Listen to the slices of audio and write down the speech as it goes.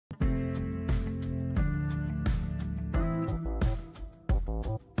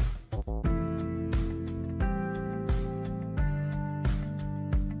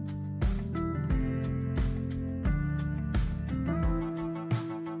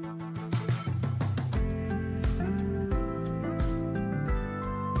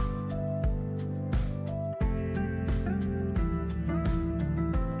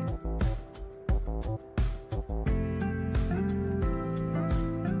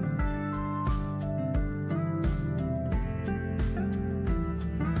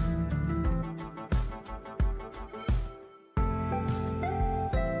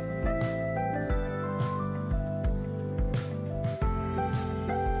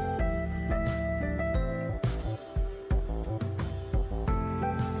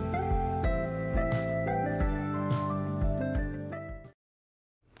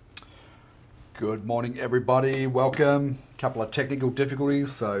Good morning, everybody. Welcome. A couple of technical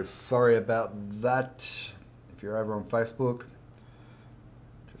difficulties, so sorry about that. If you're over on Facebook,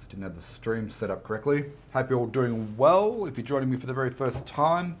 just didn't have the stream set up correctly. Hope you're all doing well. If you're joining me for the very first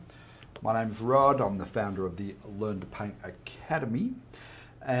time, my name's Rod. I'm the founder of the Learn to Paint Academy,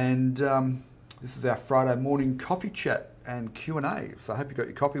 and this is our Friday morning coffee chat and Q&A. So I hope you got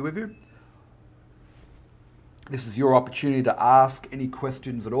your coffee with you. This is your opportunity to ask any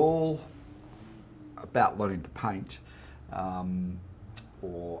questions at all about learning to paint,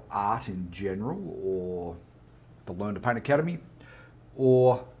 or art in general, or the Learn to Paint Academy,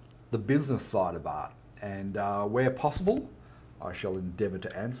 or the business side of art. And where possible, I shall endeavour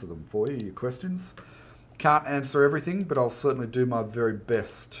to answer them for you, your questions. Can't answer everything, but I'll certainly do my very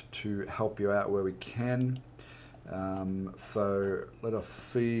best to help you out where we can. So let us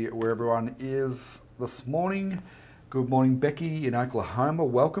see where everyone is this morning. Good morning, Becky in Oklahoma.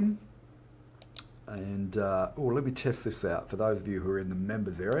 Welcome. And let me test this out for those of you who are in the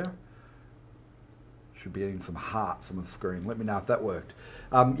members area. Should be getting some hearts on the screen. Let me know if that worked.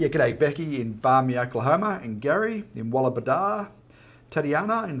 G'day Becky in Barmy, Oklahoma, and Gary in Wallabadar,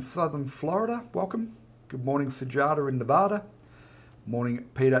 Tatiana in southern Florida. Welcome. Good morning, Sujata in Nevada. Morning,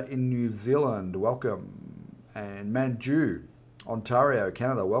 Peter in New Zealand. Welcome. And Manju, Ontario,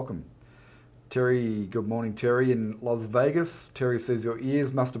 Canada. Welcome. Terry, good morning, Terry in Las Vegas. Terry says your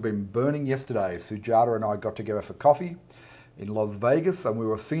ears must have been burning yesterday. Sujata and I got together for coffee in Las Vegas and we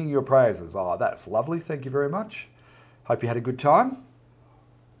were singing your praises. Oh, that's lovely. Thank you very much. Hope you had a good time.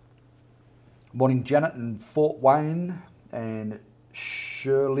 Morning, Janet in Fort Wayne and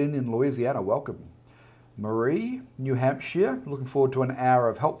Sherlyn in Louisiana. Welcome. Marie, New Hampshire. Looking forward to an hour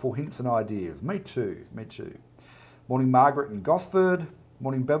of helpful hints and ideas. Me too. Me too. Morning, Margaret in Gosford.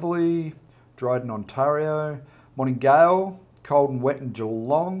 Morning, Beverly. Dryden, Ontario. Morning, Gail. Cold and wet in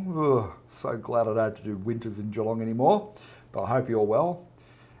Geelong. Ugh, so glad I don't have to do winters in Geelong anymore, but I hope you're well.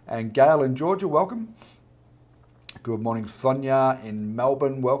 And Gail in Georgia, welcome. Good morning, Sonia in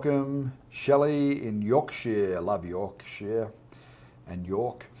Melbourne, welcome. Shelley in Yorkshire, love Yorkshire and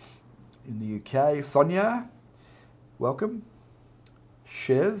York in the UK. Sonia, welcome.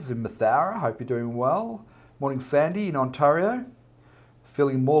 Shez in Mathara, hope you're doing well. Morning, Sandy in Ontario.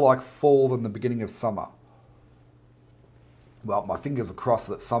 Feeling more like fall than the beginning of summer. Well, my fingers are crossed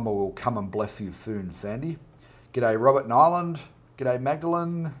that summer will come and bless you soon, Sandy. G'day, Robert in Ireland. G'day,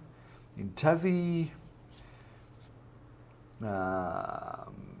 Magdalene in Tassie.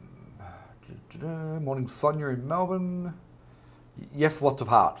 Morning, Sonia in Melbourne. Yes, lots of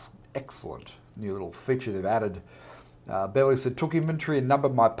hearts. Excellent. New little feature they've added. Beverly said, took inventory and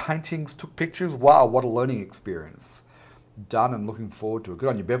numbered my paintings, took pictures. Wow, what a learning experience. Done and looking forward to it. Good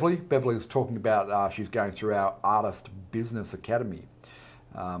on you, Beverly. Beverly's talking about she's going through our Artist Business Academy.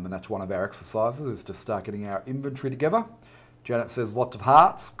 And that's one of our exercises, is to start getting our inventory together. Janet says, lots of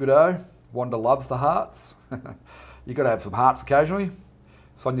hearts. Good-o. Wanda loves the hearts. You've got to have some hearts occasionally.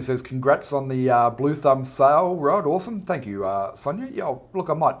 Sonia says, congrats on the Blue Thumb sale, Rod. Awesome. Thank you, Sonia. Yeah, look,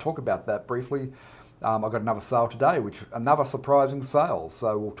 I might talk about that briefly. I got another sale today, another surprising sale.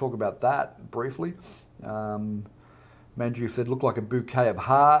 So we'll talk about that briefly. Manju said, look like a bouquet of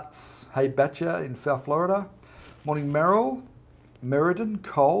hearts. Hey, Batcha in South Florida. Morning, Merrill. Meriden,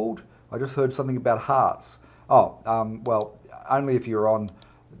 cold. I just heard something about hearts. Well, only if you're on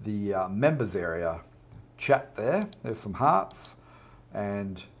the members area chat there. There's some hearts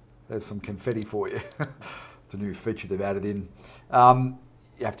and there's some confetti for you. It's a new feature they've added in.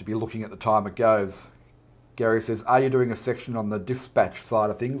 You have to be looking at the time it goes. Gary says, are you doing a section on the dispatch side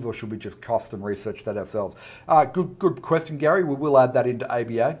of things, or should we just cost and research that ourselves? Good question, Gary. We will add that into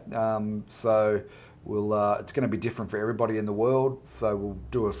ABA. So we'll, it's going to be different for everybody in the world. So we'll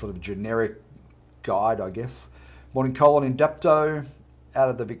do a sort of generic guide, I guess. Morning, Colin in Dapto, out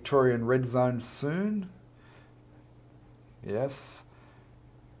of the Victorian red zone soon. Yes.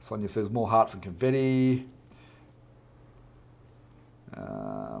 Sonia says, more hearts and confetti.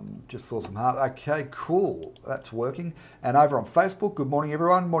 Just saw some heart. Okay, cool. That's working. And over on Facebook, good morning,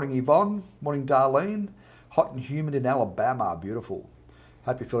 everyone. Morning, Yvonne. Morning, Darlene. Hot and humid in Alabama. Beautiful.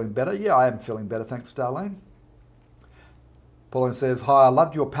 Hope you're feeling better. Yeah, I am feeling better. Thanks, Darlene. Pauline says, hi, I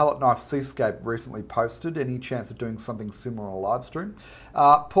loved your palette knife seascape recently posted. Any chance of doing something similar on a live stream?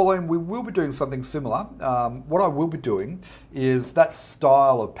 Pauline, we will be doing something similar. What I will be doing is that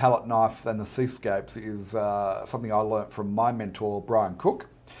style of palette knife and the seascapes is something I learnt from my mentor, Brian Cook.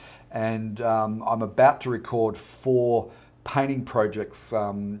 And I'm about to record 4 painting projects,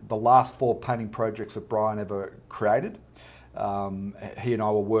 the last 4 painting projects that Brian ever created. He and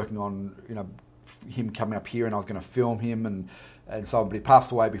I were working on, him coming up here, and I was going to film him and and so on, but he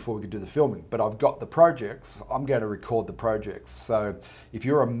passed away before we could do the filming. But I've got the projects. I'm going to record the projects. So if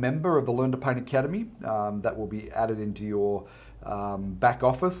you're a member of the Learn to Paint Academy, that will be added into your back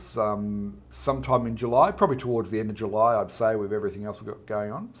office sometime in July, probably towards the end of July, I'd say, with everything else we've got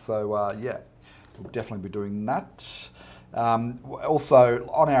going on. So yeah, we'll definitely be doing that. Also,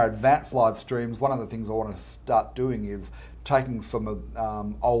 on our advanced live streams, one of the things I want to start doing is taking some of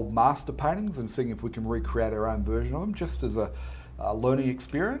old master paintings and seeing if we can recreate our own version of them, just as a learning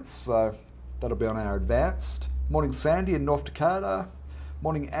experience. So that'll be on our advanced. Morning Sandy in North Dakota.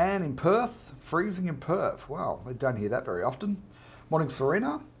 Morning Anne in Perth. Freezing in Perth. Wow, I don't hear that very often. Morning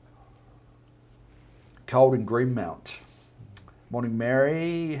Serena. Cold in Greenmount. Morning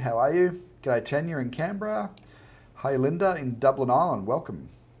Mary, how are you? G'day Tanya in Canberra. Hey Linda in Dublin, Ireland, welcome.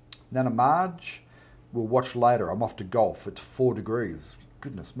 Nana Marge, we'll watch later. I'm off to golf. It's 4 degrees.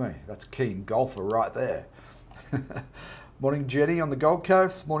 Goodness me, that's keen golfer right there. Morning Jenny on the Gold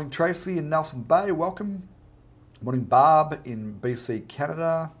Coast. Morning Tracy in Nelson Bay, welcome. Morning Barb in BC,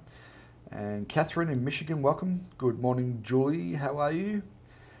 Canada. And Catherine in Michigan, welcome. Good morning Julie, how are you?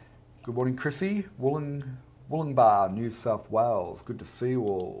 Good morning Chrissy, Wollongbar, New South Wales. Good to see you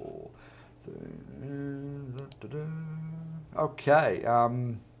all. Okay.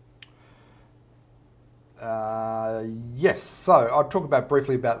 Yes. So I'll talk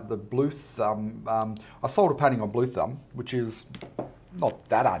briefly about the Blue Thumb. I sold a painting on Blue Thumb, which is not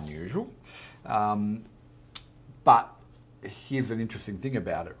that unusual. But here's an interesting thing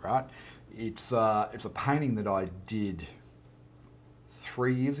about it, right? It's a painting that I did 4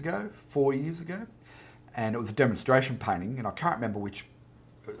 years ago, and it was a demonstration painting, and I can't remember which.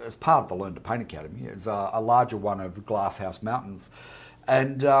 As part of the Learn to Paint Academy, it's a larger one of Glasshouse Mountains,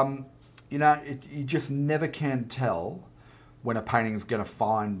 and you know, you just never can tell when a painting is going to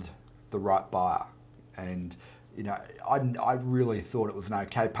find the right buyer. And you know, I really thought it was an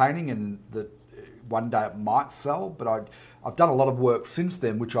okay painting, and that one day it might sell. But I've done a lot of work since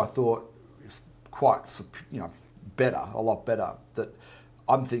then, which I thought is quite, you know, a lot better. That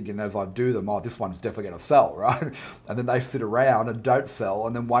I'm thinking as I do them, oh, this one's definitely going to sell, right? And then they sit around and don't sell,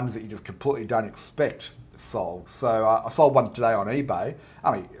 and then ones that you just completely don't expect sold. So I sold one today on eBay,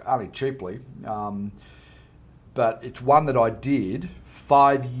 only cheaply, but it's one that I did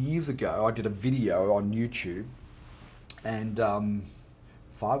 5 years ago. I did a video on YouTube, and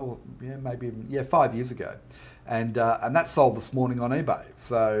 5 years ago, and that sold this morning on eBay.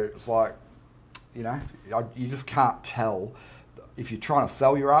 So it's like, you know, you just can't tell. If you're trying to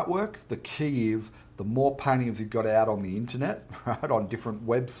sell your artwork, the key is the more paintings you've got out on the internet, right, on different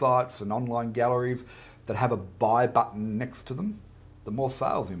websites and online galleries that have a buy button next to them, the more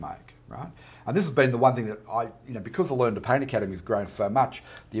sales you make, right? And this has been the one thing that because the Learn to Paint Academy has grown so much,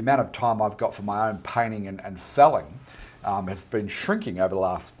 the amount of time I've got for my own painting and selling has been shrinking over the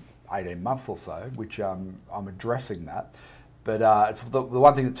last 18 months or so, which I'm addressing that. But it's the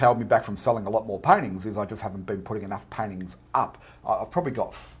one thing that's held me back from selling a lot more paintings is I just haven't been putting enough paintings up. I've probably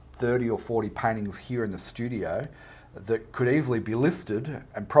got 30 or 40 paintings here in the studio that could easily be listed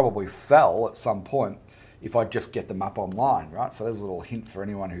and probably sell at some point if I just get them up online, right? So there's a little hint for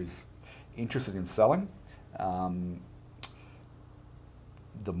anyone who's interested in selling. The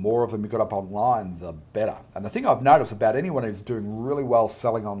more of them you've got up online, the better. And the thing I've noticed about anyone who's doing really well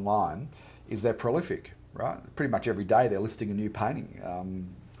selling online is they're prolific. Right, pretty much every day they're listing a new painting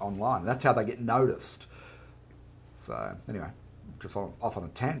online. That's how they get noticed. So anyway, just off on a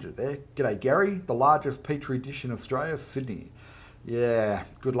tangent there. G'day Gary, the largest Petri dish in Australia, Sydney. Yeah,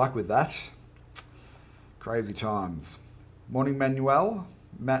 good luck with that. Crazy times. Morning Manuela,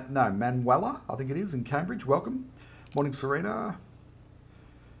 I think it is, in Cambridge. Welcome. Morning Serena.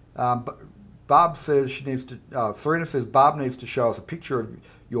 Barb says Serena says Barb needs to show us a picture of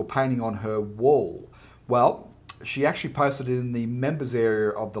your painting on her wall. Well, she actually posted it in the members area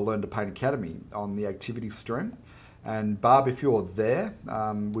of the Learn to Paint Academy on the activity stream. And Barb, if you're there,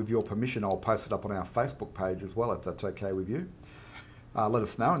 with your permission, I'll post it up on our Facebook page as well, if that's okay with you. Let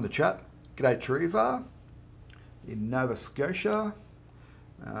us know in the chat. G'day Teresa in Nova Scotia.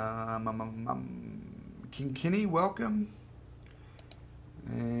 Kinkini, welcome.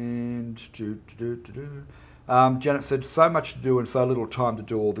 And Janet said, so much to do and so little time to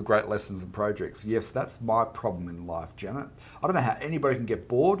do all the great lessons and projects. Yes, that's my problem in life, Janet. I don't know how anybody can get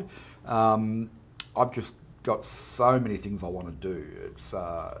bored. I've just got so many things I want to do. It's,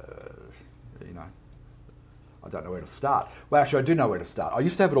 you know, I don't know where to start. Well, actually, I do know where to start. I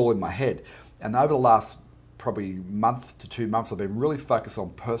used to have it all in my head. And over the last probably month to 2 months, I've been really focused on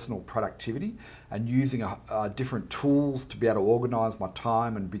personal productivity and using different tools to be able to organise my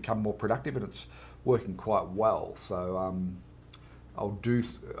time and become more productive. And it's working quite well. So I'll do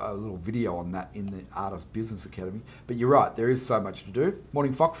a little video on that in the Artist Business Academy. But you're right, there is so much to do.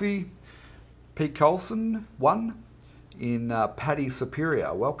 Morning, Foxy. Pete Colson, 1 in Paddy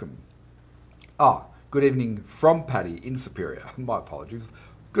Superior. Welcome. Oh, good evening from Paddy in Superior. My apologies.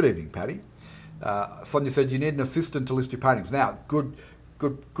 Good evening, Paddy. Sonia said you need an assistant to list your paintings. Now, good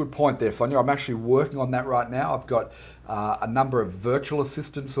point there, Sonia. I'm actually working on that right now. I've got a number of virtual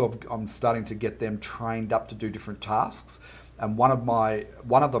assistants who I'm starting to get them trained up to do different tasks. And one of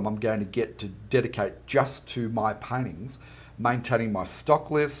them I'm going to get to dedicate just to my paintings, maintaining my stock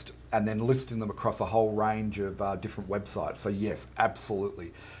list, and then listing them across a whole range of different websites. So yes,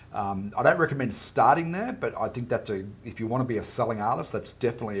 absolutely. I don't recommend starting there, but I think that's if you want to be a selling artist, that's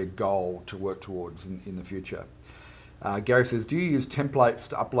definitely a goal to work towards in the future. Gary says, do you use templates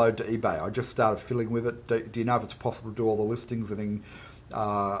to upload to eBay? I just started fiddling with it. Do you know if it's possible to do all the listings and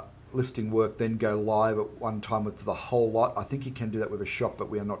then listing work then go live at one time with the whole lot? I think you can do that with a shop, but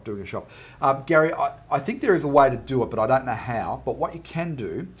we are not doing a shop. Gary, I think there is a way to do it, but I don't know how. But what you can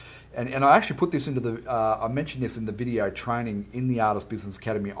do, and I actually put this into the, I mentioned this in the video training in the Artist Business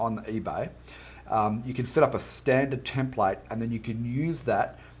Academy on eBay. You can set up a standard template and then you can use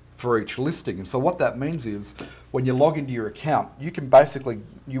that for each listing. And so what that means is when you log into your account, you can basically,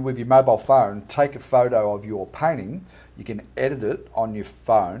 with your mobile phone, take a photo of your painting, you can edit it on your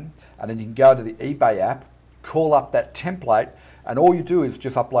phone, and then you can go to the eBay app, call up that template, and all you do is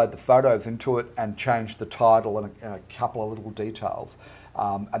just upload the photos into it and change the title and a couple of little details.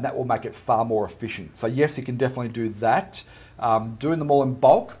 And that will make it far more efficient. So yes, you can definitely do that. Doing them all in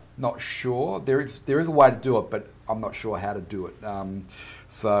bulk, not sure. There is a way to do it, but I'm not sure how to do it.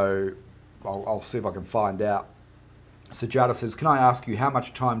 So I'll see if I can find out. Sajada says, can I ask you how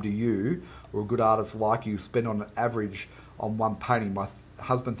much time do you, or a good artist like you, spend on an average on one painting? My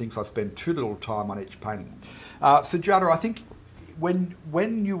husband thinks I spend too little time on each painting. Sajada, I think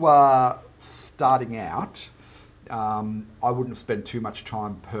when you are starting out, I wouldn't spend too much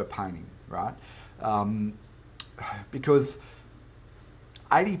time per painting, right? Because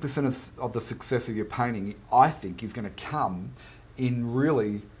 80% of the success of your painting, I think, is going to come in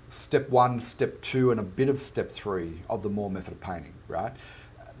really step 1, step 2, and a bit of step 3 of the Moore method of painting, right?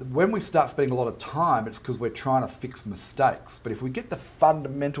 When we start spending a lot of time, it's because we're trying to fix mistakes. But if we get the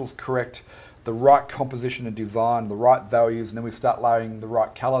fundamentals correct, the right composition and design, the right values, and then we start layering the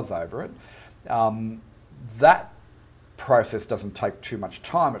right colors over it, that process doesn't take too much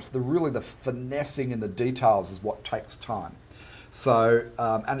time. It's really the finessing and the details is what takes time. So,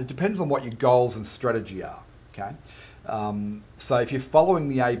 and it depends on what your goals and strategy are, okay? So if you're following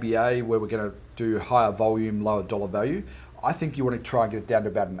the ABA where we're going to do higher volume, lower dollar value, I think you want to try and get it down to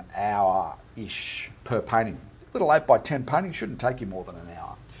about an hour-ish per painting. A little 8x10 painting shouldn't take you more than an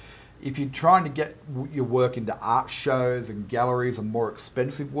hour. If you're trying to get your work into art shows and galleries and more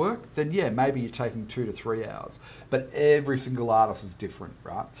expensive work, then yeah, maybe you're taking 2 to 3 hours. But every single artist is different,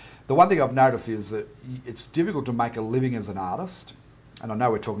 right? The one thing I've noticed is that it's difficult to make a living as an artist. And I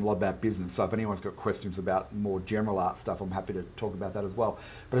know we're talking a lot about business, so if anyone's got questions about more general art stuff, I'm happy to talk about that as well.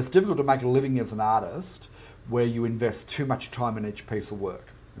 But it's difficult to make a living as an artist where you invest too much time in each piece of work,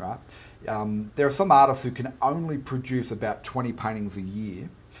 right? There are some artists who can only produce about 20 paintings a year,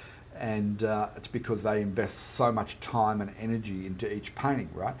 and it's because they invest so much time and energy into each painting,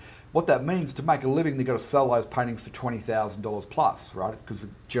 right? What that means, to make a living, they've got to sell those paintings for $20,000 plus, right? Because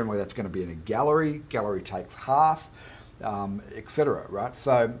generally that's going to be in a gallery. Gallery takes half. Etc. Right?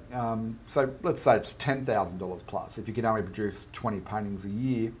 So, so let's say it's $10,000 plus if you can only produce 20 paintings a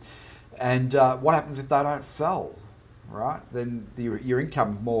year. And what happens if they don't sell? Right? Then your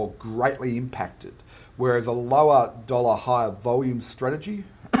income is more greatly impacted. Whereas a lower dollar, higher volume strategy,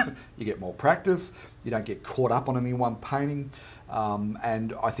 you get more practice. You don't get caught up on any one painting,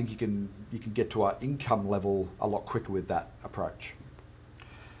 and I think you can get to an income level a lot quicker with that approach.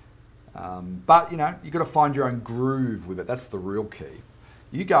 But you know, you've got to find your own groove with it. That's the real key.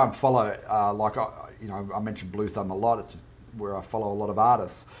 You go and follow, I mentioned Blue Thumb a lot. It's where I follow a lot of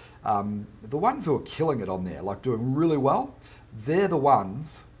artists. The ones who are killing it on there, like doing really well, they're the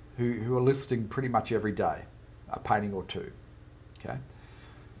ones who are listing pretty much every day, a painting or two. Okay.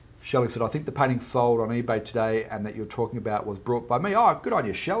 Shelley said, I think the painting sold on eBay today and that you're talking about was brought by me. Oh, good on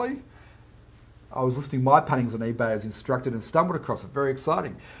you, Shelley. I was listing my paintings on eBay as instructed and stumbled across it. Very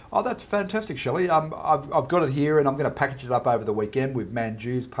exciting. Oh, that's fantastic, Shelley. I've got it here and I'm going to package it up over the weekend with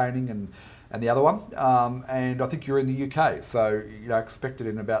Manju's painting and the other one. And I think you're in the UK, so you know, expect it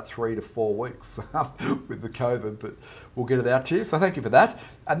in about 3 to 4 weeks with the COVID, but we'll get it out to you. So thank you for that.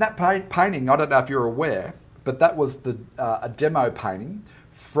 And that painting, I don't know if you're aware, but that was a demo painting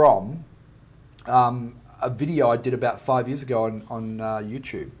from a video I did about 5 years ago on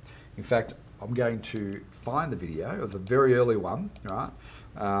YouTube. In fact, I'm going to find the video. It was a very early one, right?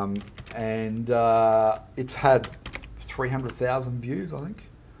 And it's had 300,000 views, I think.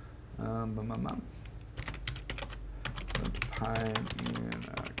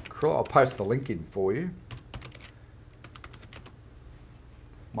 I'll post the link in for you.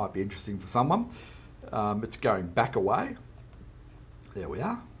 Might be interesting for someone. It's going back away. There we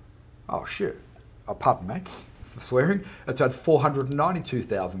are. Oh shit. Oh, pardon me for swearing. It's had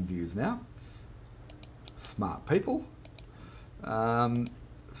 492,000 views now. Smart people.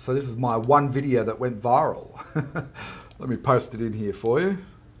 So this is my one video that went viral. Let me post it in here for you.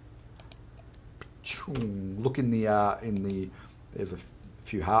 Look in the there's a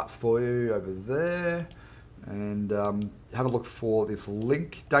few hearts for you over there, and have a look for this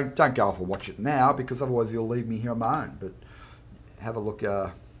link. Don't go off and watch it now, because otherwise you'll leave me here on my own. But have a look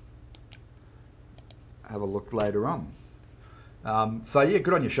later on. So yeah,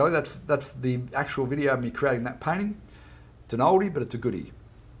 good on you, Shelley. That's the actual video of me creating that painting. It's an oldie, but it's a goodie.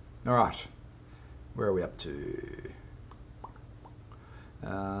 All right, where are we up to?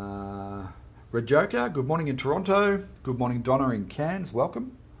 Red Joker, good morning in Toronto. Good morning, Donna in Cairns.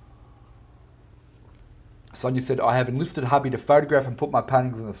 Welcome. Sonia said, I have enlisted hubby to photograph and put my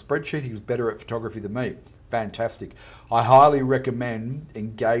paintings in a spreadsheet. He's better at photography than me. Fantastic. I highly recommend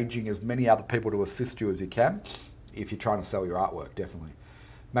engaging as many other people to assist you as you can if you're trying to sell your artwork, definitely.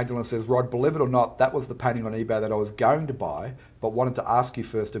 Magdalene says, Rod, believe it or not, that was the painting on eBay that I was going to buy, but wanted to ask you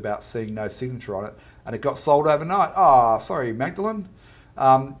first about seeing no signature on it, and it got sold overnight. Oh, sorry, Magdalene.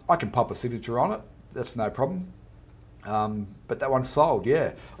 I can pop a signature on it. That's no problem. But that one's sold,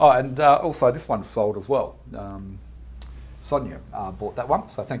 yeah. Oh, and also this one's sold as well. Sonia bought that one,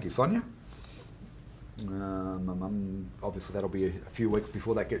 so thank you, Sonia. Obviously, that'll be a few weeks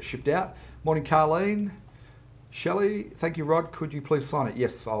before that gets shipped out. Morning, Carleen. Shelley, thank you, Rod. Could you please sign it?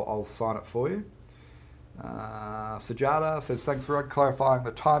 Yes, I'll sign it for you. Sajada says, thanks, Rod, clarifying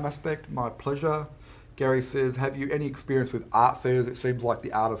the time aspect. My pleasure. Gary says, have you any experience with art fairs? It seems like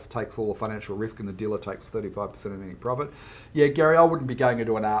the artist takes all the financial risk and the dealer takes 35% of any profit. Yeah, Gary, I wouldn't be going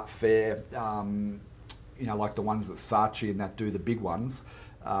into an art fair, you know, like the ones that Saatchi and that do, the big ones,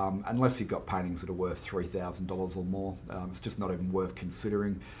 unless you've got paintings that are worth $3,000 or more. It's just not even worth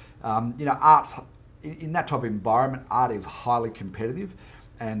considering. You know, art's, in that type of environment, art is highly competitive,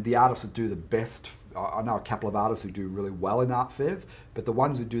 and the artists that do the best, I know a couple of artists who do really well in art fairs, but the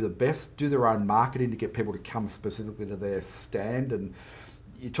ones who do the best do their own marketing to get people to come specifically to their stand, and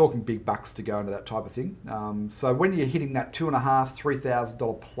you're talking big bucks to go into that type of thing. So when you're hitting that $2,500,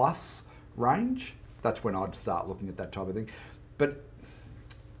 $3,000 plus range, that's when I'd start looking at that type of thing. But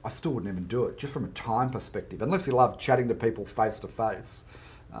I still wouldn't even do it, just from a time perspective, unless you love chatting to people face to face,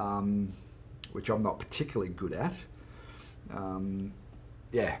 which I'm not particularly good at.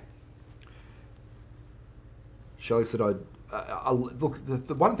 Yeah. Shelley said, look,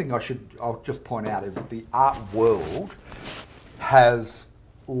 the one thing I'll just point out is that the art world has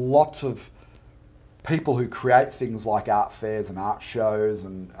lots of people who create things like art fairs and art shows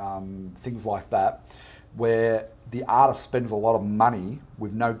and things like that, where the artist spends a lot of money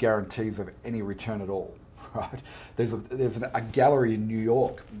with no guarantees of any return at all, right? There's a gallery in New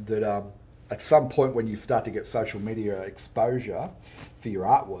York that at some point when you start to get social media exposure for your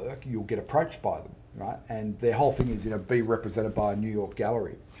artwork, you'll get approached by them, right? And their whole thing is, you know, be represented by a New York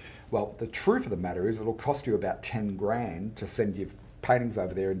gallery. Well, the truth of the matter is it'll cost you about 10 grand to send your paintings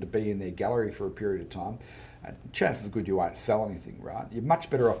over there and to be in their gallery for a period of time. And chances are good you won't sell anything, right? You're much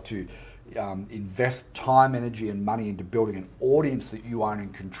better off to invest time, energy, and money into building an audience that you own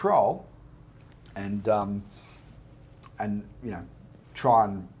and control, and you know, try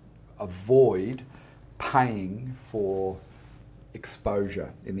and avoid paying for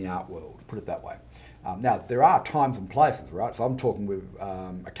exposure in the art world, put it that way. Now, there are times and places, right? So I'm talking with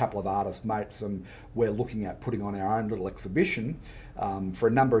a couple of artist mates, and we're looking at putting on our own little exhibition for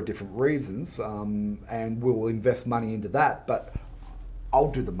a number of different reasons, and we'll invest money into that, but I'll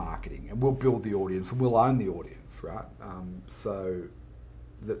do the marketing, and we'll build the audience, and we'll own the audience, right? So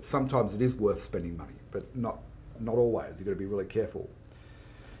that sometimes it is worth spending money, but not always. You've got to be really careful.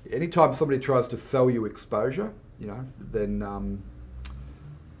 Anytime somebody tries to sell you exposure, you know, then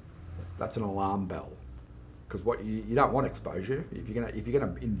that's an alarm bell, because what you don't want exposure. If you're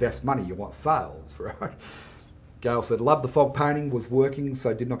gonna invest money, you want sales, right? Gail said, love the fog painting, was working,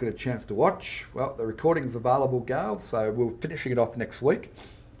 so did not get a chance to watch. Well, the recording is available, Gail, so we're finishing it off next week.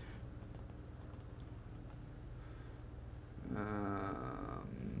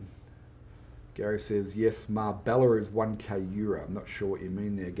 Gary says, yes, Marbella is 1K euro. I'm not sure what you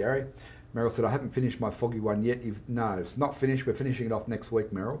mean there, Gary. Meryl said, I haven't finished my foggy one yet. No, it's not finished. We're finishing it off next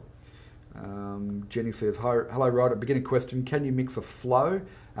week, Meryl. Jenny says, hello Rod, a beginning question. Can you mix a flow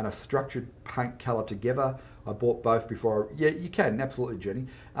and a structured paint colour together? I bought both before. Yeah, you can, absolutely, Jenny.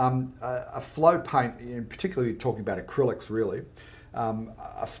 A flow paint, particularly talking about acrylics really,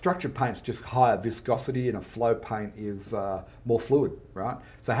 a structured paint's just higher viscosity and a flow paint is more fluid, right?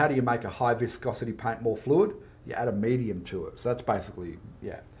 So how do you make a high viscosity paint more fluid? You add a medium to it. So that's basically,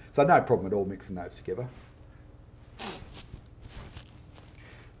 yeah. So no problem at all mixing those together.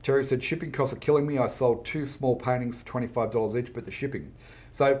 Terry said, shipping costs are killing me. I sold 2 small paintings for $25 each, but the shipping.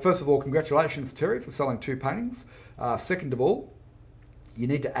 So first of all, congratulations, Terry, for selling 2 paintings. Second of all, you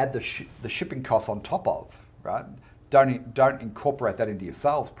need to add the shipping costs on top of, right? Don't incorporate that into your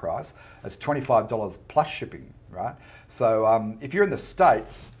sales price. It's $25 plus shipping, right? So if you're in the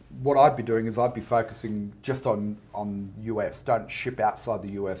States, what I'd be doing is I'd be focusing just on US. Don't ship outside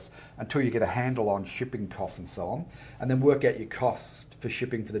the US until you get a handle on shipping costs and so on, and then work out your costs for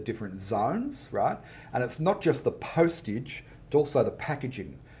shipping for the different zones, right? And it's not just the postage, it's also the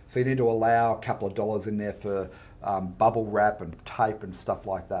packaging. So you need to allow a couple of dollars in there for bubble wrap and tape and stuff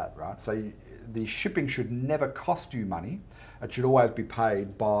like that, right? So the shipping should never cost you money. It should always be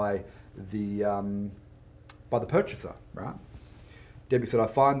paid by the purchaser, right? Debbie said, I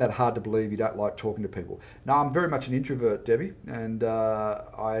find that hard to believe you don't like talking to people. No, I'm very much an introvert, Debbie, and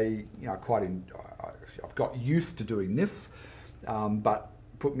I've got used to doing this, but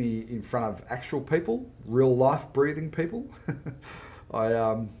put me in front of actual people, real life breathing people,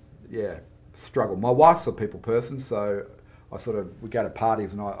 I struggle. My wife's a people person, so we go to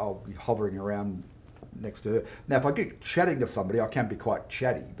parties and I'll be hovering around next to her. Now, if I get chatting to somebody, I can be quite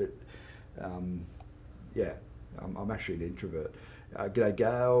chatty, but I'm actually an introvert. G'day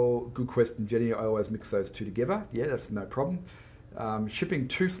Gail, good question Jenny, I always mix those two together. Yeah, that's no problem. Shipping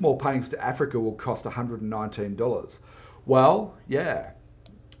 2 small paintings to Africa will cost $119. Well, yeah,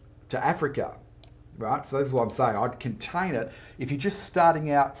 to Africa, right? So this is what I'm saying, I'd contain it. If you're just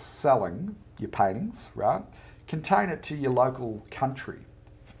starting out selling your paintings, right, contain it to your local country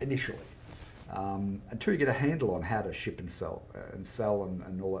initially, until you get a handle on how to ship and sell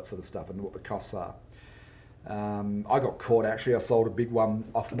and all that sort of stuff and what the costs are. I got caught actually. I sold a big one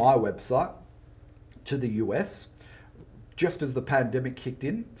off my website to the US just as the pandemic kicked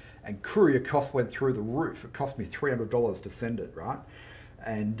in, and courier costs went through the roof. It cost me $300 to send it, right?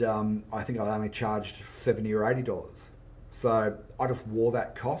 And I think I only charged $70 or $80. So I just wore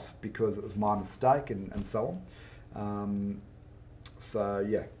that cost because it was my mistake and so on. So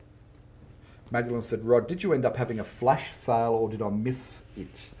yeah. Magdalene said, Rod, did you end up having a flash sale or did I miss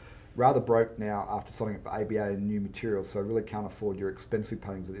it? Rather broke now after selling it for ABA and new materials, so I really can't afford your expensive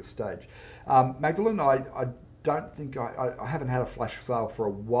paintings at this stage. Magdalene, I don't think, I haven't had a flash sale for a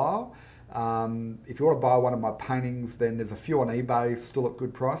while. If you want to buy one of my paintings, then there's a few on eBay still at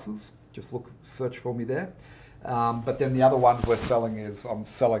good prices. Just search for me there. But then the other ones we're selling is, I'm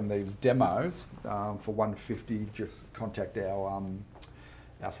selling these demos for $150. Just contact our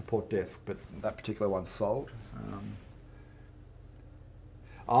support desk, but that particular one's sold.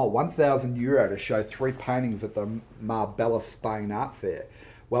 €1,000 to show 3 paintings at the Marbella Spain Art Fair.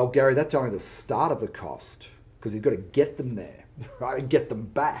 Well, Gary, that's only the start of the cost because you've got to get them there, right, and get them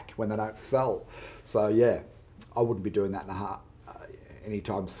back when they don't sell. So yeah, I wouldn't be doing that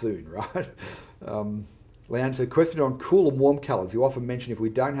anytime soon, right? Leanne said, question on cool and warm colours. You often mention if we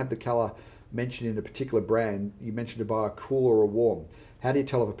don't have the colour mentioned in a particular brand, you mention to buy a cool or a warm. How do you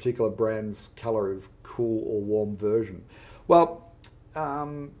tell if a particular brand's colour is cool or warm version? Well,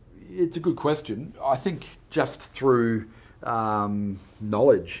 it's a good question. I think just through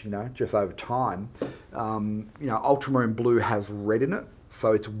knowledge, just over time, ultramarine blue has red in it,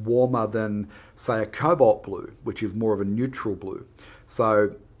 so it's warmer than, say, a cobalt blue, which is more of a neutral blue.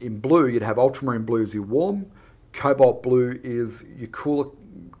 So in blue, you'd have ultramarine blue as your warm, cobalt blue is your cooler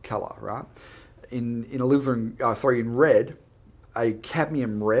colour, right? In red, a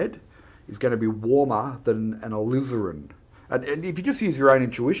cadmium red is going to be warmer than an alizarin. And if you just use your own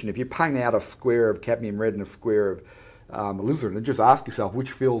intuition, if you paint out a square of cadmium red and a square of alizarin, and just ask yourself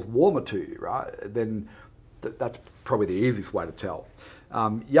which feels warmer to you, right? Then that's probably the easiest way to tell.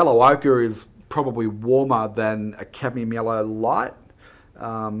 Yellow ochre is probably warmer than a cadmium yellow light,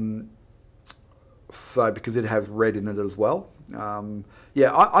 so because it has red in it as well.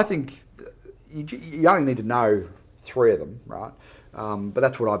 I think you only need to know 3 of them, right? But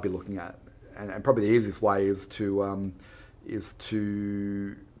that's what I'd be looking at, and probably the easiest way is to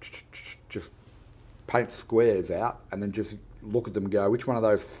just paint squares out and then just look at them and go, which one of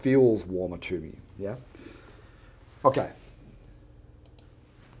those feels warmer to me, yeah? Okay.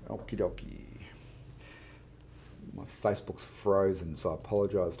 Okie dokie. My Facebook's frozen, so I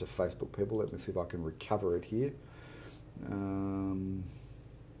apologise to Facebook people. Let me see if I can recover it here.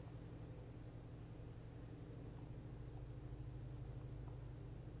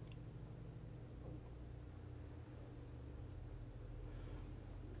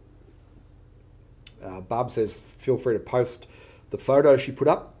 Barb says, feel free to post the photo she put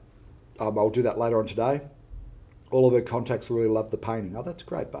up. I'll do that later on today. All of her contacts really love the painting. Oh, that's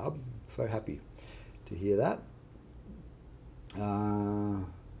great, Barb. So happy to hear that.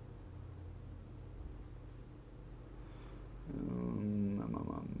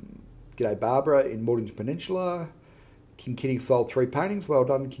 G'day, Barbara in Mornington Peninsula. King Kinney sold 3 paintings. Well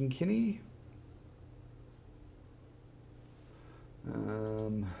done, King Kinney.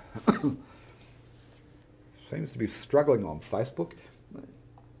 Seems to be struggling on Facebook.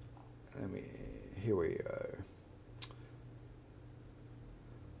 Here we go.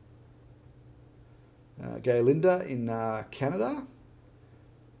 Gay Linda in Canada.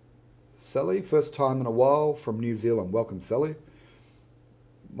 Sally, first time in a while from New Zealand. Welcome, Sally.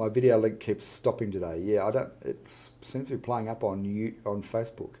 My video link keeps stopping today. Yeah, it seems to be playing up on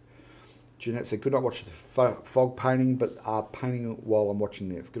Facebook. Jeanette said, could not watch the fog painting, but painting while I'm watching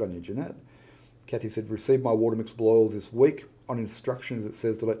this. Good on you, Jeanette. Kathy said, received my water mixable oils this week. On instructions, it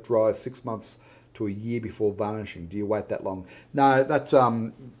says to let dry 6 months to a year before varnishing. Do you wait that long? No, that's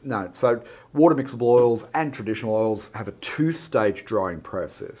no. So water mixable oils and traditional oils have a 2-stage drying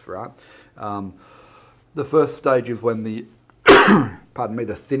process, right? The first stage is when the pardon me,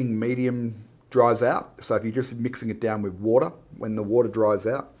 the thinning medium dries out. So if you're just mixing it down with water, when the water dries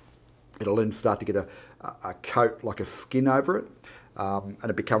out, it'll then start to get a coat, like a skin over it, and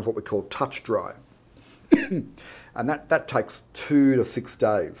it becomes what we call touch dry. And that takes 2 to 6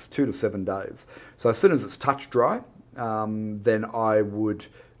 days, 2 to 7 days. So as soon as it's touch dry, then I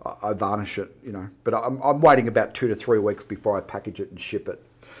varnish it, you know. But I'm waiting about 2 to 3 weeks before I package it and ship it.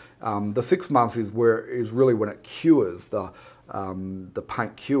 The 6 months is really when it cures, the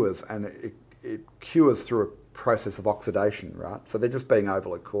paint cures, and it cures through a process of oxidation, right? So they're just being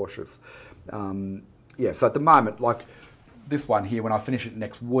overly cautious. Yeah. So at the moment, like this one here, when I finish it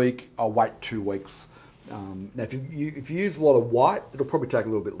next week, I'll wait 2 weeks. Now, if you use a lot of white, it'll probably take a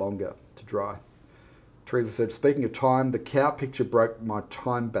little bit longer to dry. Teresa said, speaking of time, the cow picture broke my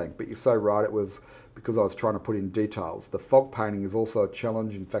time bank, but you're so right, it was because I was trying to put in details. The fog painting is also a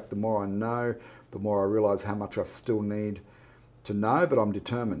challenge. In fact, the more I know, the more I realise how much I still need to know, but I'm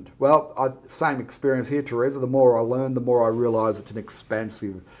determined. Well, same experience here, Teresa. The more I learn, the more I realise it's an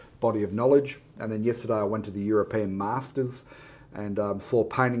expansive body of knowledge. And then yesterday I went to the European Masters and saw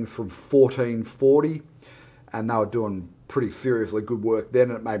paintings from 1440, and they were doing pretty seriously good work then,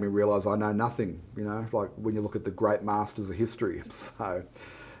 and it made me realise I know nothing, you know, like when you look at the great masters of history. So,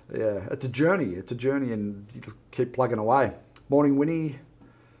 yeah, it's a journey, and you just keep plugging away. Morning, Winnie.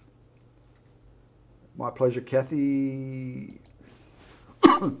 My pleasure, Kathy.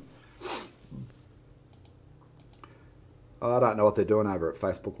 I don't know what they're doing over at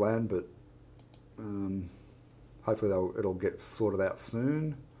Facebook Land, but hopefully it'll get sorted out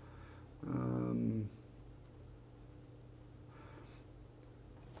soon.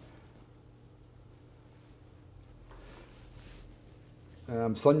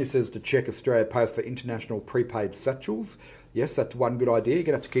 Sonia says to check Australia Post for international prepaid satchels. Yes, that's one good idea. You're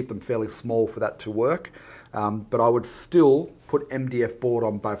going to have to keep them fairly small for that to work. But I would still put MDF board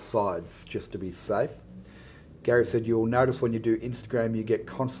on both sides just to be safe. Gary said, you'll notice when you do Instagram, you get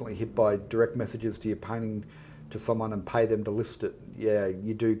constantly hit by direct messages to your painting to someone and pay them to list it. Yeah,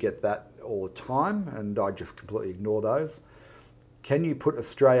 you do get that all the time, and I just completely ignore those. Can you put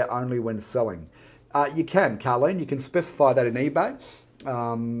Australia only when selling? You can, Carlene. You can specify that in eBay.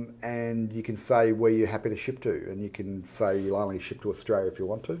 And you can say where you're happy to ship to, and you can say you'll only ship to Australia if you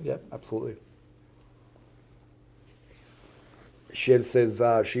want to. Yeah, absolutely. Shed says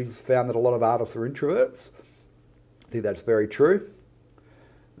she's found that a lot of artists are introverts. I think that's very true.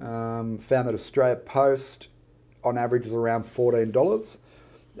 Found that Australia Post on average is around $14.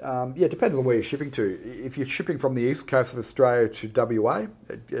 Yeah, it depends on where you're shipping to. If you're shipping from the east coast of Australia to WA,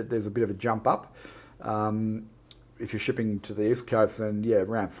 there's a bit of a jump up. If you're shipping to the East Coast, then yeah,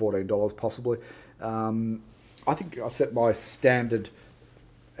 around $14 possibly. I think I set my standard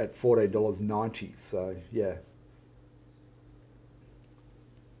at $14.90, so yeah.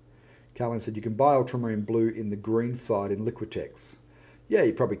 Carlin said you can buy ultramarine blue in the green side in Liquitex. Yeah,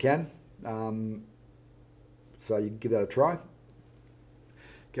 you probably can. So you can give that a try.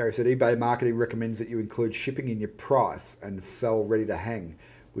 Gary said eBay marketing recommends that you include shipping in your price and sell ready to hang,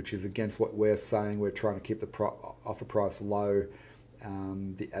 which is against what we're saying. We're trying to keep the offer price low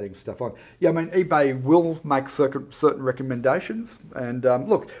the adding stuff on. Yeah, I mean, eBay will make certain recommendations. And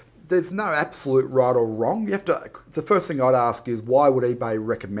look, there's no absolute right or wrong. You have to. The first thing I'd ask is, why would eBay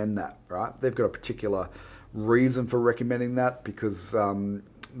recommend that? Right? They've got a particular reason for recommending that, because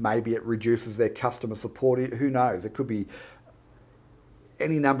maybe it reduces their customer support. Who knows? It could be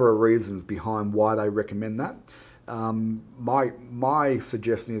any number of reasons behind why they recommend that. My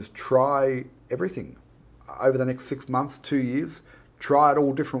suggestion is, try everything over the next 6 months, 2 years. Try it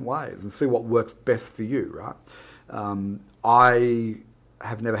all different ways and see what works best for you. Right? I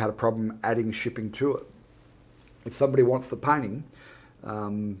have never had a problem adding shipping to it. If somebody wants the painting,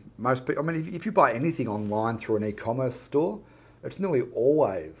 most people, I mean, if you buy anything online through an e-commerce store, it's nearly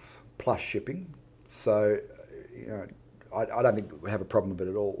always plus shipping. So, you know, I don't think we have a problem with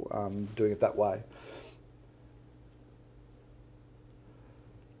it at all, doing it that way.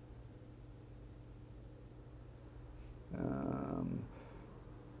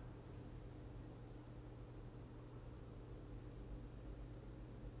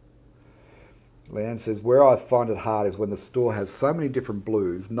 Leanne says, where I find it hard is when the store has so many different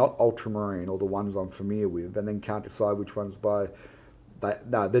blues, not ultramarine or the ones I'm familiar with, and then can't decide which ones buy.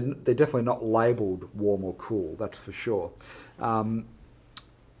 No, they're definitely not labelled warm or cool, that's for sure. I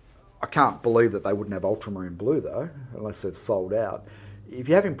can't believe that they wouldn't have ultramarine blue though, unless they've sold out. If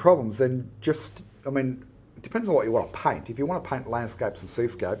you're having problems, then just, I mean, it depends on what you want to paint. If you want to paint landscapes and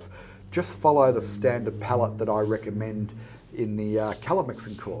seascapes, just follow the standard palette that I recommend in the colour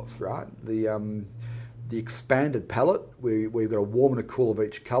mixing course, right? The expanded palette, we've got a warm and a cool of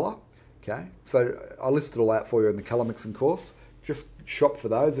each colour, okay? So I listed all out for you in the colour mixing course. Just shop for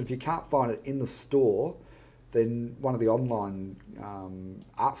those. And if you can't find it in the store, then one of the online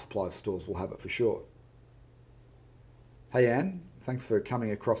art supply stores will have it for sure. Hey Anne, thanks for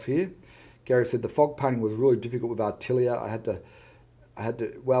coming across here. Gary said the fog painting was really difficult with Artilia. I had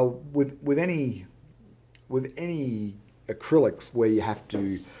to. Well, with any acrylics where you have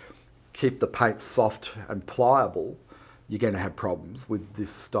to keep the paint soft and pliable, you're going to have problems with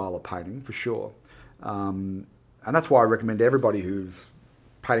this style of painting for sure. And that's why I recommend everybody who's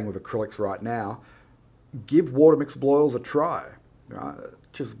painting with acrylics right now, give water mixable oils a try. Right?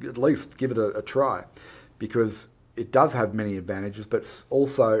 Just at least give it a try, because it does have many advantages, but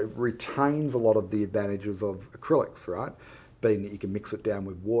also retains a lot of the advantages of acrylics, right? Being that you can mix it down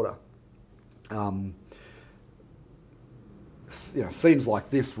with water. You know, scenes like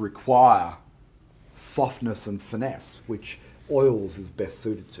this require softness and finesse, which oils is best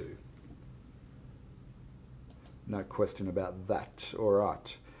suited to. No question about that. All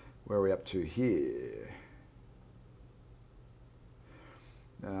right, where are we up to here?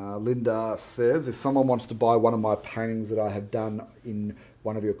 Linda says, if someone wants to buy one of my paintings that I have done in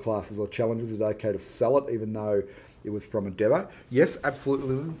one of your classes or challenges, is it okay to sell it even though it was from a demo? Yes,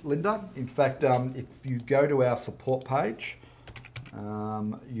 absolutely, Linda. In fact, if you go to our support page,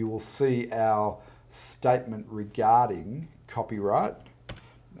 you will see our statement regarding copyright.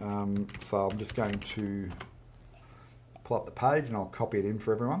 So I'm just going to pull up the page and I'll copy it in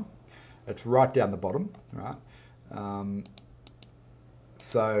for everyone. It's right down the bottom, right?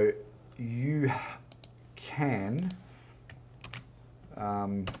 So you can,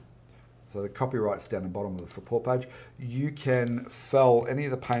 so the copyright's down the bottom of the support page. You can sell any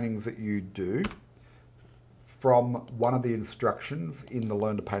of the paintings that you do from one of the instructions in the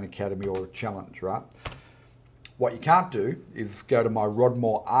Learn to Paint Academy or the challenge, right? What you can't do is go to my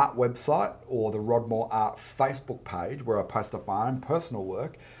Rodmore Art website or the Rodmore Art Facebook page where I post up my own personal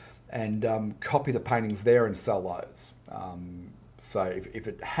work and copy the paintings there and sell those. So if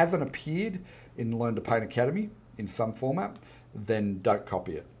it hasn't appeared in Learn to Paint Academy in some format, then don't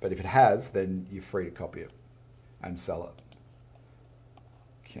copy it. But if it has, then you're free to copy it and sell it.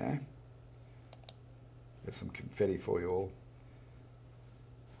 Okay. There's some confetti for you all.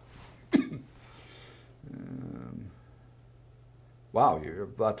 Wow,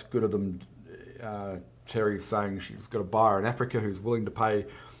 that's good of them. Terry's saying she's got a buyer in Africa who's willing to pay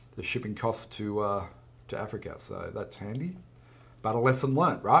the shipping costs to Africa, so that's handy. But a lesson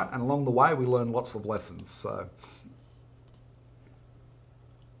learnt, right? And along the way, we learn lots of lessons. So.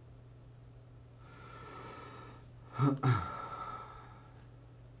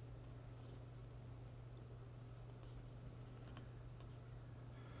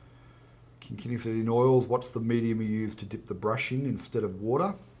 Kinkini said, in oils, what's the medium you use to dip the brush in instead of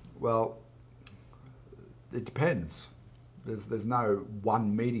water? Well, it depends. There's no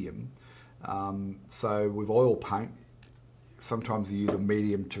one medium. So with oil paint, sometimes you use a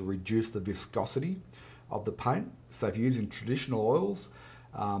medium to reduce the viscosity of the paint. So if you're using traditional oils,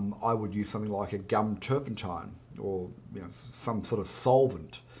 I would use something like a gum turpentine or some sort of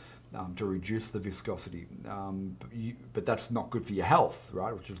solvent to reduce the viscosity. But that's not good for your health,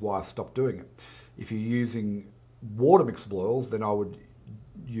 right? Which is why I stopped doing it. If you're using water mixable oils, then I would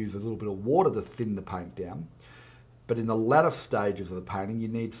use a little bit of water to thin the paint down. But in the latter stages of the painting, you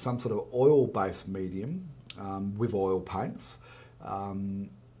need some sort of oil-based medium with oil paints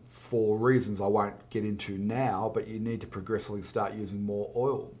for reasons I won't get into now, but you need to progressively start using more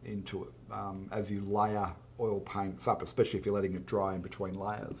oil into it as you layer oil paints up, especially if you're letting it dry in between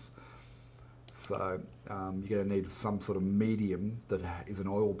layers. So you're going to need some sort of medium that is an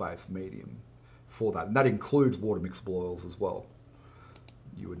oil-based medium for that. And that includes water mixable oils as well.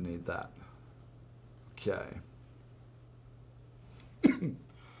 You would need that. Okay.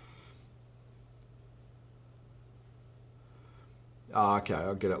 Okay,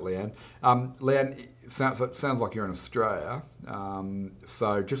 I'll get it, Leanne. Leanne, sounds like you're in Australia.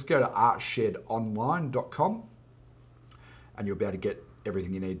 So just go to artshedonline.com and you'll be able to get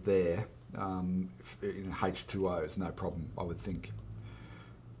everything you need there. In H2O is no problem, I would think.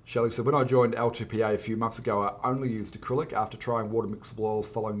 Shelley said, when I joined L2PA a few months ago, I only used acrylic. After trying water mixable oils,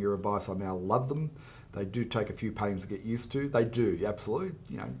 following your advice, I now love them. They do take a few paintings to get used to. They do, absolutely.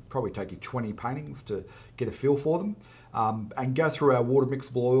 Probably take you 20 paintings to get a feel for them. And go through our water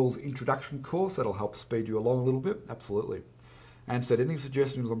mixable oils introduction course. That'll help speed you along a little bit. Absolutely. And said, any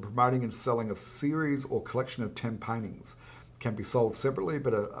suggestions on promoting and selling a series or collection of 10 paintings? Can be sold separately,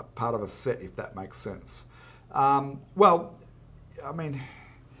 but a part of a set, if that makes sense. Well, I mean,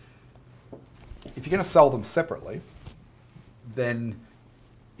 if you're going to sell them separately, then,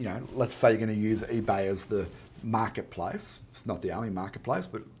 let's say you're going to use eBay as the marketplace. It's not the only marketplace,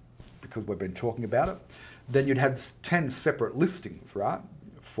 but because we've been talking about it, then you'd have 10 separate listings, right,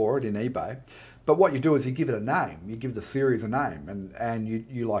 for it in eBay. But what you do is you give it a name. You give the series a name, and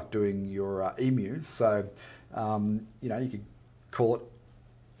you like doing your emus. So, you could call it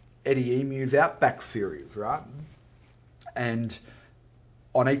Eddie Emu's Outback series, right? And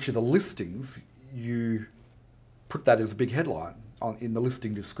on each of the listings, you put that as a big headline in the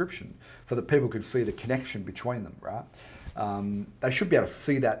listing description so that people can see the connection between them, right? They should be able to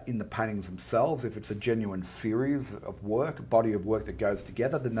see that in the paintings themselves. If it's a genuine series of work, a body of work that goes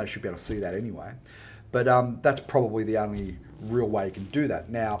together, then they should be able to see that anyway. But that's probably the only real way you can do that.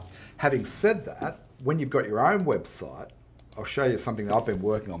 Now, having said that, when you've got your own website, I'll show you something that I've been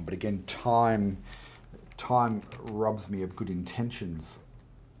working on, but again, time robs me of good intentions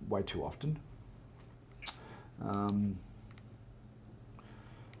way too often.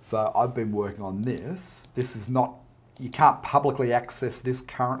 So I've been working on this. This is not, you can't publicly access this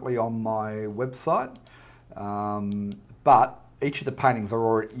currently on my website, but each of the paintings are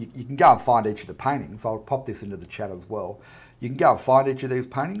already, you can go and find each of the paintings. I'll pop this into the chat as well. You can go and find each of these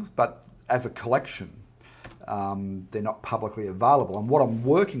paintings, but as a collection, they're not publicly available. And what I'm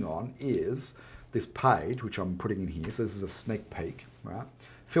working on is this page, which I'm putting in here. So this is a sneak peek, right?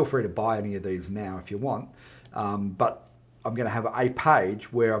 Feel free to buy any of these now if you want. But I'm going to have a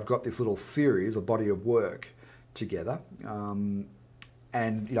page where I've got this little series, a body of work together. And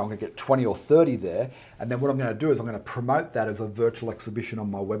I'm going to get 20 or 30 there. And then what I'm going to do is I'm going to promote that as a virtual exhibition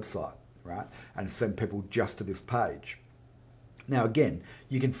on my website, right? And send people just to this page. Now, again,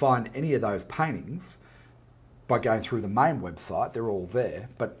 you can find any of those paintings by going through the main website. They're all there,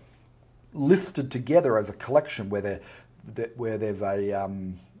 but listed together as a collection where there's a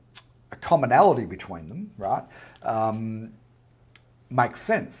commonality between them, right? Makes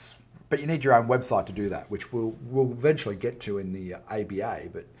sense. But you need your own website to do that, which we'll eventually get to in the ABA.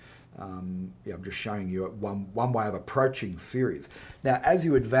 But I'm just showing you one way of approaching series. Now, as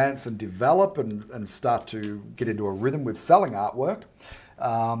you advance and develop and start to get into a rhythm with selling artwork,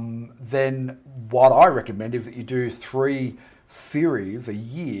 then what I recommend is that you do 3 series a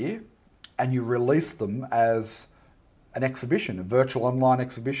year and you release them as an exhibition, a virtual online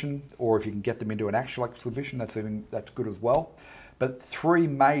exhibition, or if you can get them into an actual exhibition, that's good as well. But 3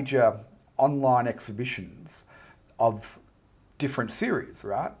 major online exhibitions of different series,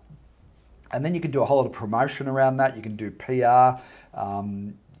 right? And then you can do a whole lot of promotion around that. You can do PR.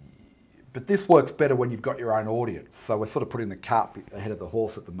 But this works better when you've got your own audience. So we're sort of putting the cart ahead of the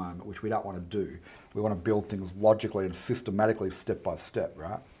horse at the moment, which we don't want to do. We want to build things logically and systematically, step by step,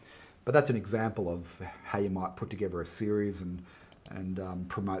 right? But that's an example of how you might put together a series and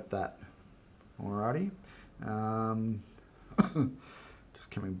promote that. Alrighty.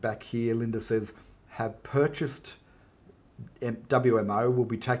 Just coming back here, Linda says, have purchased WMO, will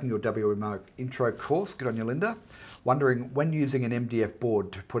be taking your WMO intro course. Good on you, Linda. Wondering, when using an MDF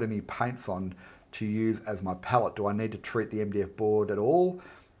board to put any paints on to use as my palette, do I need to treat the MDF board at all?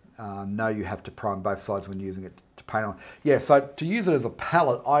 No, you have to prime both sides when using it to paint on. Yeah, so to use it as a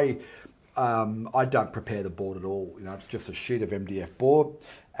palette, I don't prepare the board at all. You know, it's just a sheet of MDF board.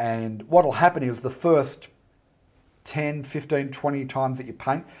 And what'll happen is the first 10, 15, 20 times that you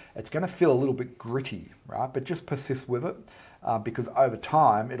paint, it's going to feel a little bit gritty, right? But just persist with it because over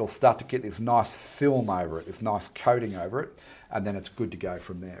time, it'll start to get this nice film over it, this nice coating over it, and then it's good to go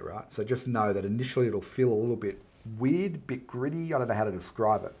from there, right? So just know that initially it'll feel a little bit weird, a bit gritty. I don't know how to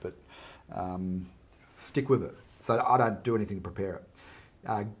describe it, but stick with it. So I don't do anything to prepare it.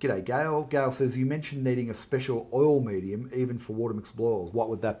 G'day Gail. Gail says, you mentioned needing a special oil medium even for water mixable oils. What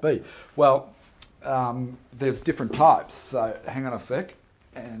would that be? Well, there's different types. So hang on a sec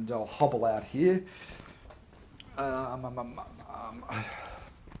and I'll hobble out here.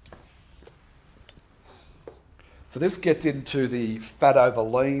 So this gets into the fat over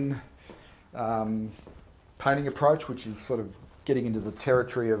lean painting approach, which is sort of getting into the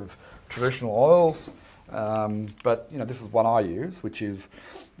territory of traditional oils. But you know, this is one I use, which is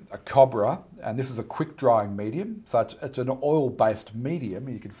a Cobra, and this is a quick drying medium. So it's an oil-based medium.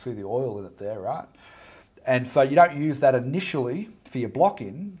 You can see the oil in it there, right? And so you don't use that initially for your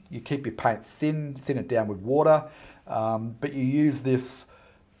block-in. You keep your paint thin it down with water, but you use this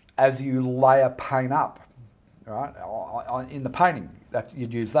as you layer paint up, right? In the painting, that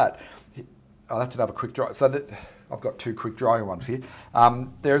you'd use that. Oh, that's another quick dry. So that I've got two quick drying ones here.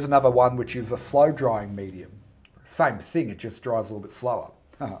 There's another one which is a slow drying medium. Same thing, it just dries a little bit slower.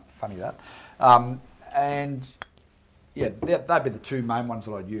 Funny that. And yeah, that'd be the two main ones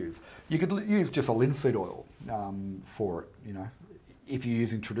that I'd use. You could use just a linseed oil for it, you know, if you're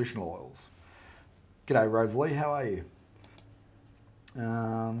using traditional oils. G'day Rosalie, how are you?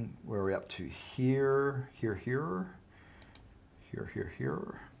 Where are we up to? Here.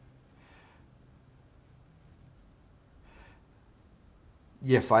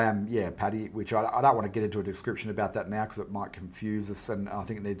 Yes, I am. Yeah, Paddy, which I don't want to get into a description about that now because it might confuse us, and I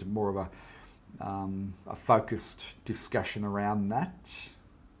think it needs more of a focused discussion around that.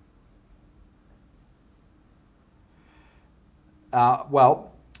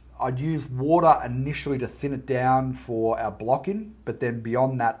 Well, I'd use water initially to thin it down for our block-in, but then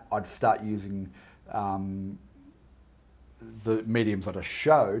beyond that, I'd start using the mediums that I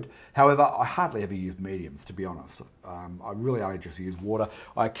showed. However, I hardly ever use mediums, to be honest. I really only just use water.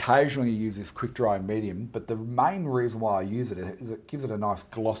 I occasionally use this quick drying medium, but the main reason why I use it is it gives it a nice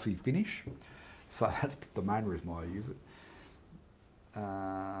glossy finish. So that's the main reason why I use it.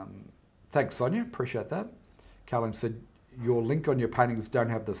 Thanks, Sonia, appreciate that. Caroline said, your link on your paintings don't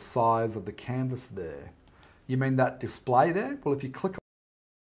have the size of the canvas there. You mean that display there? Well, if you click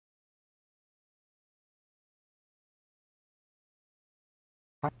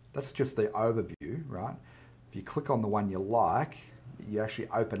that's just the overview, right? If you click on the one you like, you actually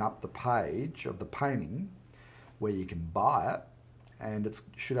open up the page of the painting where you can buy it, and it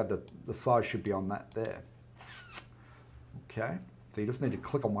should have the size should be on that there. Okay, so you just need to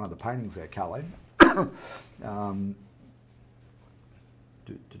click on one of the paintings there, Carleen.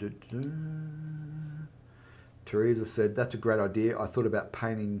 Teresa said, that's a great idea. I thought about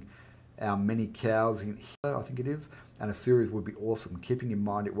painting our many cows in here, I think it is, and a series would be awesome. Keeping in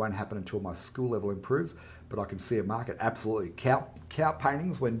mind it won't happen until my school level improves, but I can see a market. Absolutely. Cow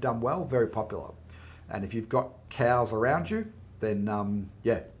paintings, when done well, very popular. And if you've got cows around you, then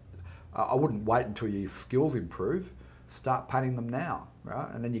yeah, I wouldn't wait until your skills improve. Start painting them now,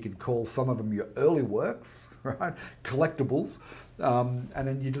 right? And then you can call some of them your early works, right? Collectibles, and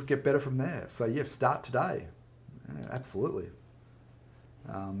then you just get better from there. So yeah, start today. Yeah, absolutely.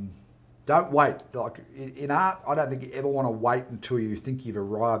 Don't wait. Like in art, I don't think you ever want to wait until you think you've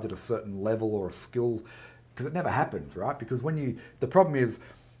arrived at a certain level or a skill, because it never happens, right? Because the problem is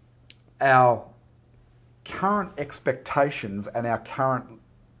our current expectations and our current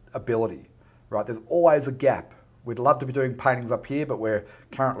ability, right? There's always a gap. We'd love to be doing paintings up here, but we're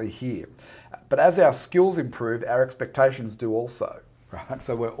currently here. But as our skills improve, our expectations do also, right?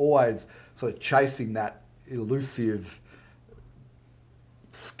 So we're always sort of chasing that elusive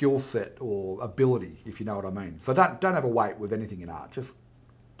skill set or ability, if you know what I mean. So don't ever wait with anything in art. Just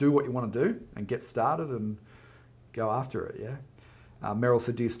do what you want to do and get started and go after it, yeah? Meryl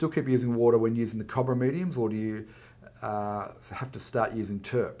said, do you still keep using water when using the Cobra mediums, or do you have to start using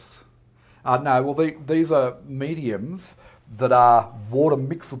terps? No, well, these are mediums that are water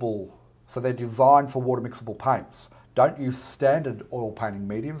mixable, so they're designed for water mixable paints. Don't use standard oil painting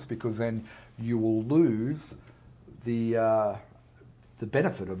mediums, because then you will lose the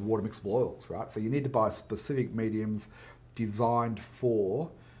benefit of water mixable oils, right? So you need to buy specific mediums designed for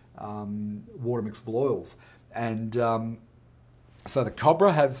water mixable oils. And So the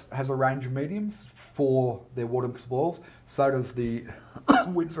Cobra has a range of mediums for their water mixable oils. So does the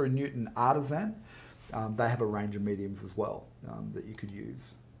Winsor & Newton Artisan. They have a range of mediums as well that you could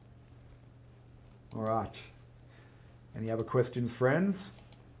use. All right. Any other questions, friends?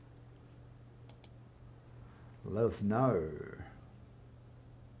 Let us know.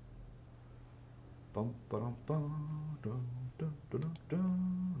 Bum, ba-dum, bum, dum, dum, dum,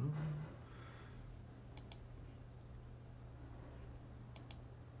 dum.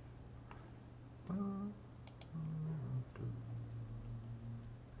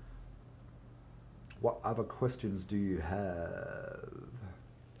 What other questions do you have?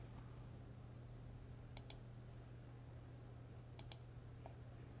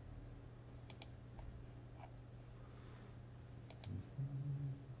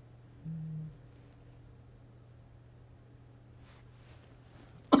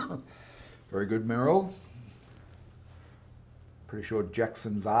 Very good, Merrill. Pretty sure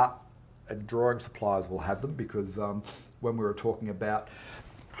Jackson's Art and Drawing Supplies will have them, because when we were talking about,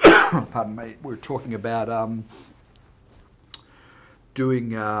 pardon me, we were talking about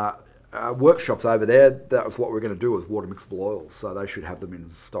doing workshops over there. That was what we were going to do, was water mixable oils, so they should have them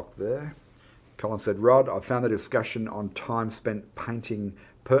in stock there. Colin said, Rod, I found the discussion on time spent painting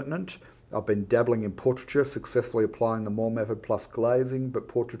pertinent. I've been dabbling in portraiture, successfully applying the Moore method plus glazing, but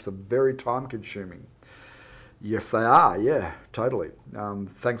portraits are very time consuming. Yes, they are. Yeah, totally.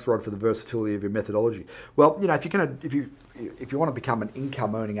 Thanks, Rod, for the versatility of your methodology. Well, you know, if you want to become an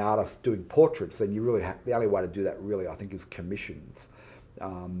income-earning artist doing portraits, then you really the only way to do that, really, I think, is commissions,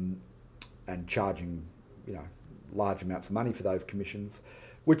 and charging, you know, large amounts of money for those commissions,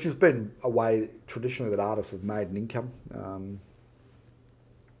 which has been a way traditionally that artists have made an income.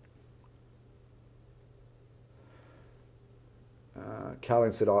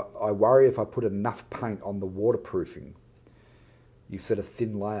 Carlin said, I worry if I put enough paint on the waterproofing. You said a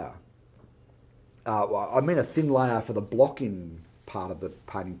thin layer. Well, I mean a thin layer for the block-in part of the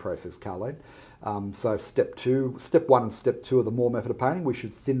painting process, Carlin. So step one and step two of the Moore method of painting, we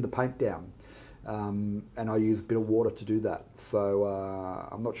should thin the paint down. And I use a bit of water to do that. So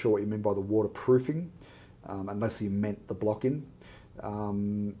I'm not sure what you mean by the waterproofing, unless you meant the block-in.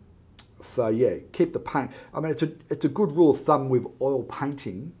 So yeah, keep the paint. I mean, it's a good rule of thumb with oil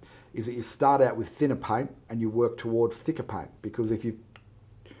painting, is that you start out with thinner paint and you work towards thicker paint. Because if you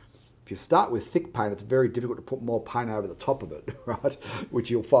start with thick paint, it's very difficult to put more paint over the top of it, right? Which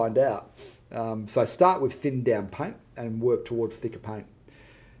you'll find out. So start with thin down paint and work towards thicker paint.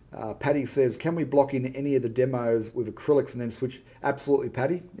 Paddy says, can we block in any of the demos with acrylics and then switch? Absolutely,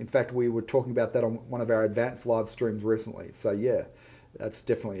 Paddy. In fact, we were talking about that on one of our advanced live streams recently. So yeah. That's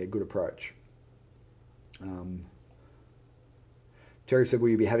definitely a good approach. Terry said, will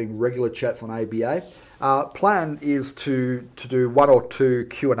you be having regular chats on ABA? Plan is to do 1 or 2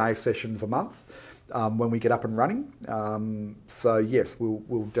 Q&A sessions a month when we get up and running. So yes,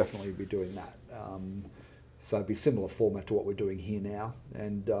 we'll definitely be doing that. So it'll be similar format to what we're doing here now.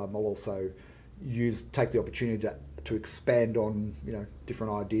 And I'll also take the opportunity to expand on, you know,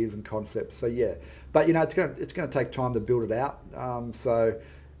 different ideas and concepts. So yeah, but you know, it's going to take time to build it out. So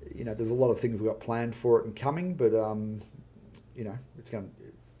you know, there's a lot of things we've got planned for it and coming, but you know, it's going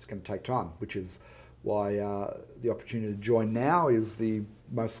to take time, which is why the opportunity to join now is the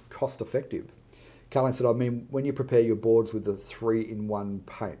most cost effective. Carlin said, I mean, when you prepare your boards with the 3-in-1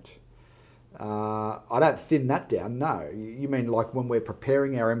 paint, I don't thin that down. No, you mean like when we're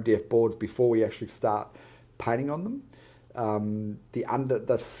preparing our MDF boards before we actually start painting on them.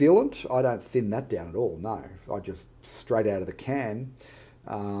 The sealant, I don't thin that down at all. No, I just straight out of the can,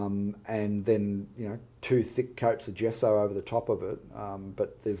 and then, you know, 2 thick coats of gesso over the top of it.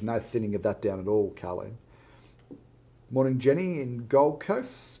 But there's no thinning of that down at all, Carleen. Morning, Jenny in Gold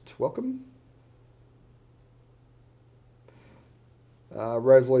Coast. Welcome.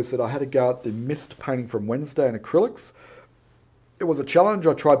 Rosalie said, I had to go at the mist painting from Wednesday in acrylics. It was a challenge.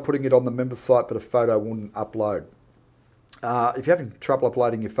 I tried putting it on the member site, but a photo wouldn't upload. If you're having trouble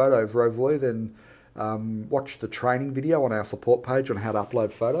uploading your photos, Rosalie, then watch the training video on our support page on how to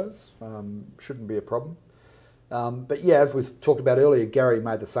upload photos. Shouldn't be a problem. But yeah, as we talked about earlier, Gary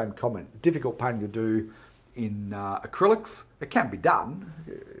made the same comment. Difficult painting to do in acrylics. It can be done.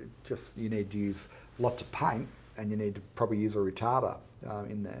 Just you need to use lots of paint, and you need to probably use a retarder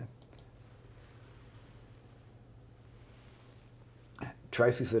in there.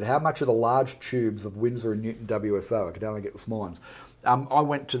 Tracy said, how much are the large tubes of Winsor & Newton WSO? I could only get the small ones. I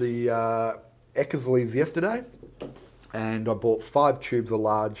went to the Eckersley's yesterday, and I bought 5 tubes of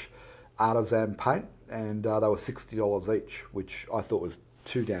large artisan paint, and they were $60 each, which I thought was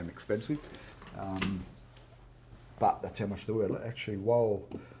too damn expensive. but that's how much they were. Actually, while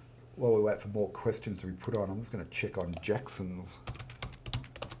we wait for more questions to be put on, I'm just going to check on Jackson's.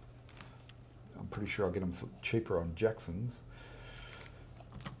 I'm pretty sure I'll get them cheaper on Jackson's.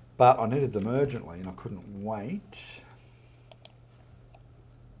 But I needed them urgently and I couldn't wait.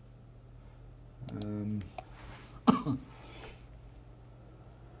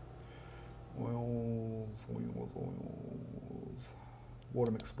 Oils.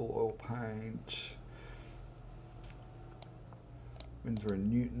 Water mixable oil paint. Winsor and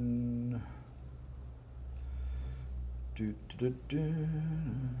Newton.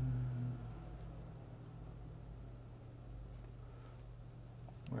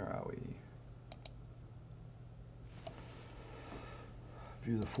 Where are we?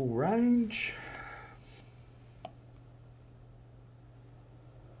 View the full range.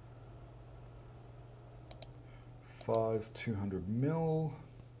 Size 200 mil.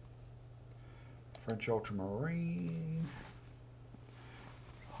 French ultramarine.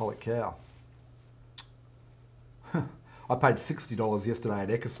 Holy cow. I paid $60 yesterday at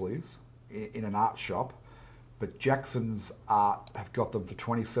Eckersley's in an art shop, but Jackson's Art have got them for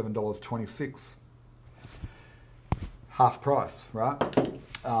 $27.26. Half price, right?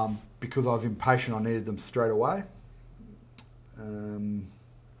 Because I was impatient, I needed them straight away.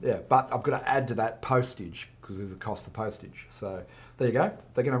 Yeah, but I've got to add to that postage because there's a cost for postage. So there you go.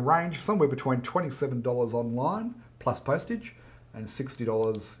 They're going to range somewhere between $27 online plus postage and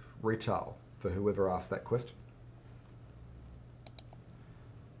 $60 retail for whoever asked that question.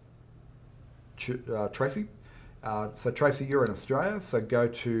 Tracy. So Tracy, you're in Australia, so go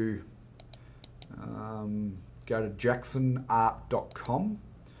to jacksonart.com.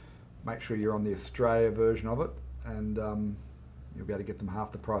 Make sure you're on the Australia version of it, and you'll be able to get them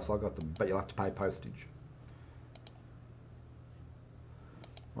half the price I got them, but you'll have to pay postage.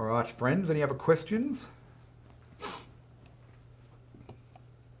 All right, friends, any other questions?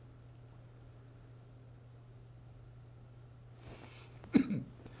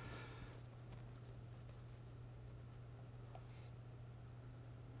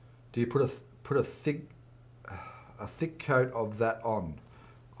 Do you put a thick coat of that on?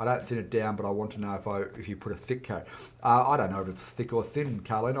 I don't thin it down, but I want to know if you put a thick coat. I don't know if it's thick or thin,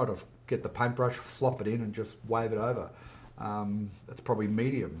 Carlene. I just get the paintbrush, slop it in, and just wave it over. It's probably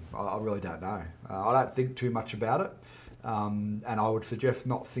medium. I really don't know. I don't think too much about it, and I would suggest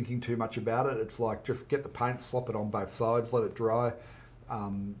not thinking too much about it. It's like just get the paint, slop it on both sides, let it dry.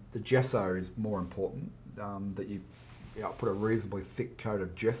 The gesso is more important, that you put a reasonably thick coat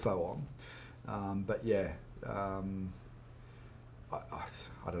of gesso on. But yeah, I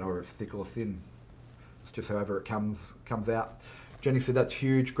don't know whether it's thick or thin. It's just however it comes out. Jenny said that's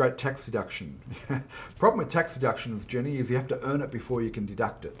huge, great tax deduction. Problem with tax deductions, Jenny, is you have to earn it before you can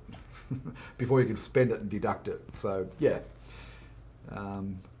deduct it, before you can spend it and deduct it. So yeah,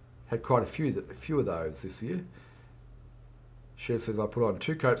 had quite a few of those this year. Cher says I put on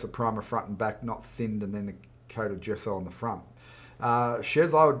 2 coats of primer front and back, not thinned, and then a coat of gesso on the front.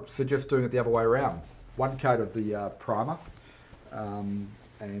 Shez, I would suggest doing it the other way around. 1 coat of the primer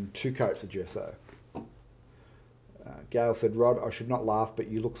and 2 coats of gesso. Gail said, Rod, I should not laugh, but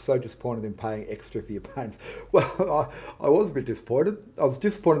you look so disappointed in paying extra for your paints. Well, I was a bit disappointed. I was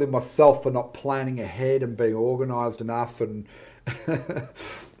disappointed in myself for not planning ahead and being organised enough. And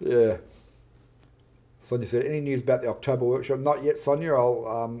yeah. Sonia said, any news about the October workshop? Not yet, Sonia.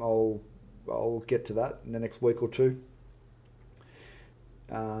 I'll get to that in the next week or two.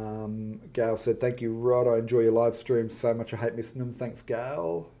 Gail said, thank you, Rod. I enjoy your live streams so much. I hate missing them. Thanks,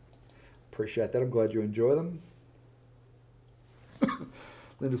 Gail. Appreciate that. I'm glad you enjoy them.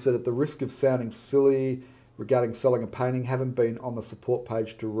 Linda said, at the risk of sounding silly regarding selling a painting, haven't been on the support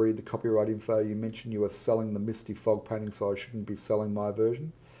page to read the copyright info. You mentioned you were selling the Misty Fog painting, so I shouldn't be selling my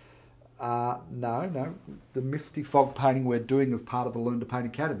version. No. The Misty Fog painting we're doing as part of the Learn to Paint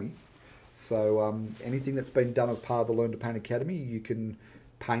Academy. So anything that's been done as part of the Learn to Paint Academy, you can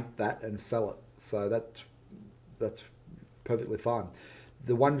paint that and sell it. So that's perfectly fine.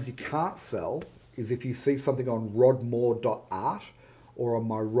 The ones you can't sell is if you see something on rodmore.art or on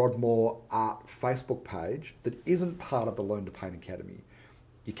my Rodmore Art Facebook page that isn't part of the Learn to Paint Academy.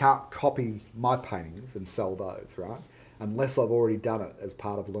 You can't copy my paintings and sell those, right? Unless I've already done it as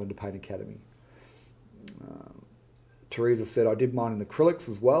part of Learn to Paint Academy. Teresa said, I did mine in acrylics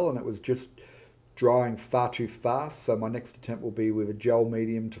as well, and it was just drying far too fast, so my next attempt will be with a gel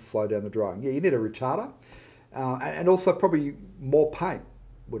medium to slow down the drying. Yeah, you need a retarder, and also probably more paint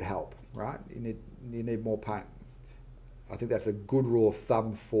would help, right? You need more paint. I think that's a good rule of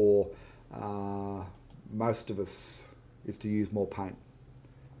thumb for most of us, is to use more paint.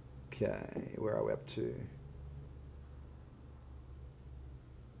 Okay, where are we up to?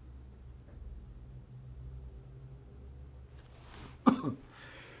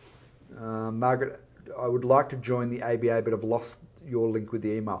 Margaret, I would like to join the ABA, but I've lost your link with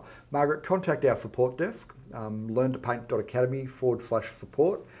the email. Margaret, contact our support desk,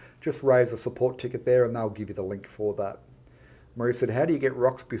 learntopaint.academy/support. Just raise a support ticket there and they'll give you the link for that. Marie said, how do you get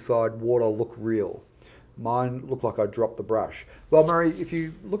rocks beside water look real? Mine looked like I dropped the brush. Well, Marie, if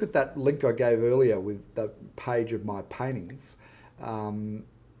you look at that link I gave earlier with the page of my paintings,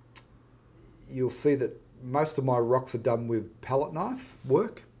 you'll see that most of my rocks are done with palette knife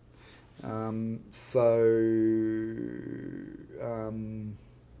work.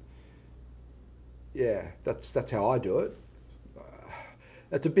 Yeah, that's how I do it.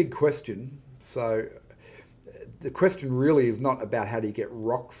 That's a big question. So the question really is not about how do you get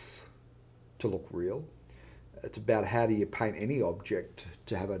rocks to look real. It's about how do you paint any object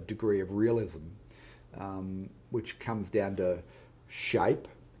to have a degree of realism, which comes down to shape,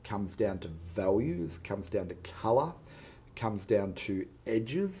 comes down to values, comes down to colour, comes down to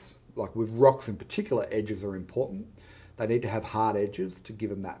edges. Like with rocks in particular, edges are important. They need to have hard edges to give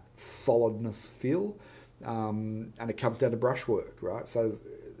them that solidness feel. And it comes down to brushwork, right? So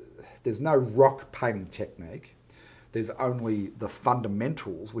there's no rock painting technique. There's only the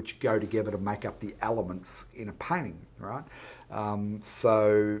fundamentals which go together to make up the elements in a painting, right? That's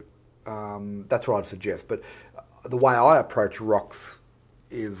what I'd suggest. But the way I approach rocks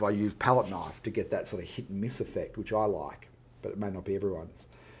is I use palette knife to get that sort of hit and miss effect, which I like, but it may not be everyone's.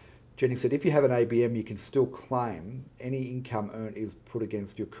 Jenny said, if you have an ABM, you can still claim any income earned is put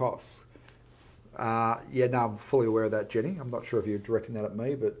against your costs. Yeah, no, I'm fully aware of that, Jenny. I'm not sure if you're directing that at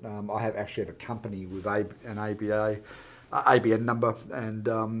me, but I actually have a company with an ABA, ABN number and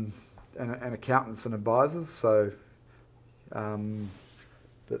accountants and advisors. So,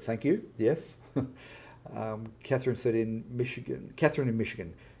 but thank you. Yes. Catherine said in Michigan.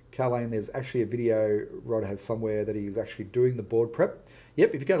 Carlene, there's actually a video Rod has somewhere that he's actually doing the board prep.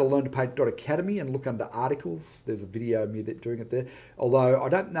 Yep, if you go to learntopaint.academy and look under articles, there's a video of me doing it there. Although I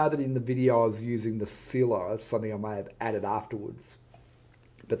don't know that in the video I was using the sealer. That's something I may have added afterwards.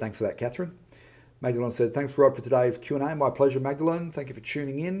 But thanks for that, Catherine. Magdalene said, thanks, Rod, for today's Q&A. My pleasure, Magdalene. Thank you for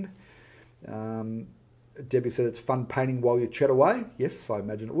tuning in. Debbie said, it's fun painting while you chat away. Yes, I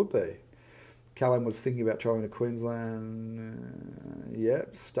imagine it would be. Callum was thinking about travelling to Queensland. Yeah,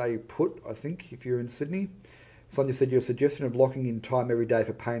 stay put, I think, if you're in Sydney. Sonia said, your suggestion of locking in time every day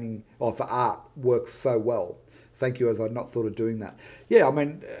for painting, or for art, works so well. Thank you, as I'd not thought of doing that. Yeah, I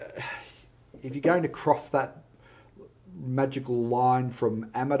mean, if you're going to cross that magical line from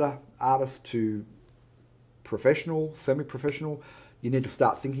amateur artist to professional, semi-professional, you need to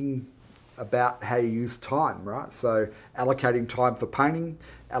start thinking about how you use time, right? So allocating time for painting,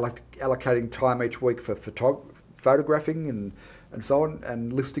 allocating time each week for photographing and so on,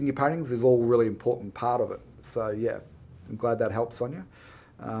 and listing your paintings is all really important part of it. So yeah, I'm glad that helped, Sonia.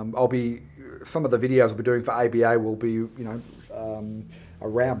 Some of the videos we'll be doing for ABA will be,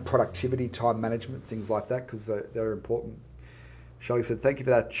 around productivity, time management, things like that, because they're important. Shelley said, thank you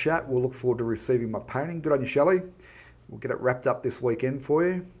for that chat. We'll look forward to receiving my painting. Good on you, Shelley. We'll get it wrapped up this weekend for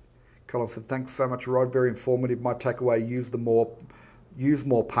you. Colin said, thanks so much, Rod. Very informative. My takeaway, use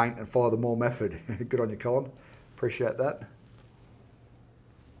more paint and follow the more method. Good on you, Colin. Appreciate that.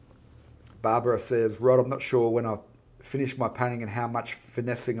 Barbara says, Rod, I'm not sure when I finish my painting and how much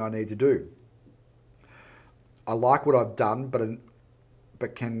finessing I need to do. I like what I've done, but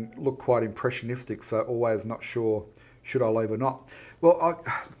can look quite impressionistic, so always not sure should I leave or not. Well,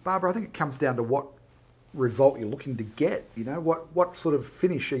 Barbara, I think it comes down to what result you're looking to get. You know, what sort of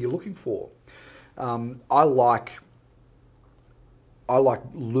finish are you looking for? I like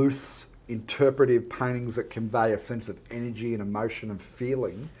loose, interpretive paintings that convey a sense of energy and emotion and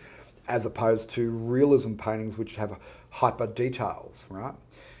feeling, as opposed to realism paintings which have hyper details, right?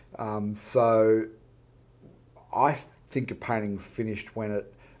 So I think a painting's finished when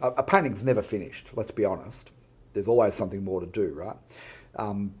a painting's never finished, let's be honest. There's always something more to do, right?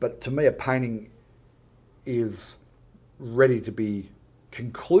 But to me, a painting is ready to be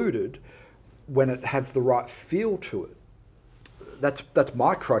concluded when it has the right feel to it. That's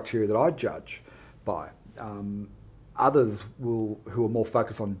my criteria that I judge by. Others who are more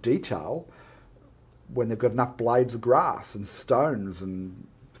focused on detail, when they've got enough blades of grass and stones and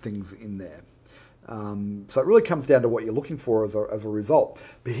things in there. So it really comes down to what you're looking for as a result.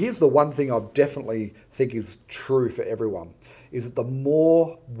 But here's the one thing I definitely think is true for everyone, is that the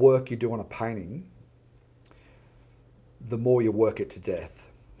more work you do on a painting, the more you work it to death.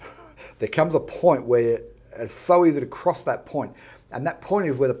 There comes a point where it's so easy to cross that point, and that point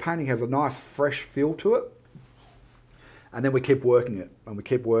is where the painting has a nice fresh feel to it. And then we keep working it, and we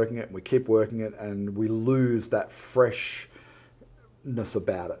keep working it, and we keep working it, and we lose that freshness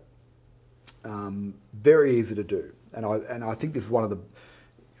about it. Very easy to do. And I think this is one of the...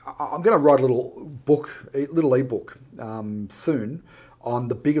 I'm going to write a little book, a little ebook soon on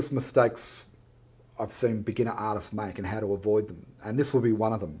the biggest mistakes I've seen beginner artists make and how to avoid them. And this will be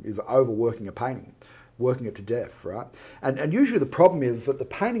one of them, is overworking a painting, working it to death, right? And usually the problem is that the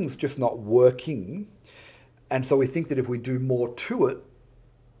painting's just not working, and so we think that if we do more to it,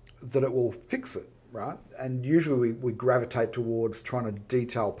 that it will fix it, right? And usually we gravitate towards trying to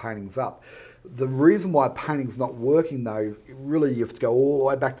detail paintings up. The reason why a painting's not working, though, really you have to go all the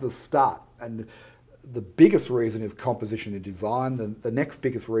way back to the start. And the biggest reason is composition and design. The next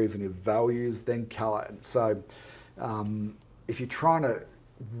biggest reason is values, then colour. And so if you're trying to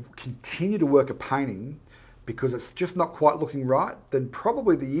continue to work a painting because it's just not quite looking right, then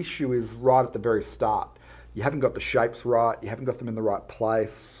probably the issue is right at the very start. You haven't got the shapes right, you haven't got them in the right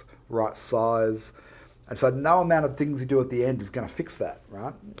place, right size. And so no amount of things you do at the end is going to fix that,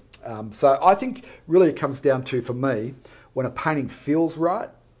 right? So I think really it comes down to, for me, when a painting feels right,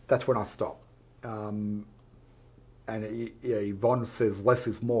 that's when I stop. And Yvonne says less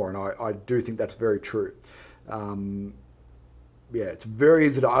is more, and I do think that's very true. It's very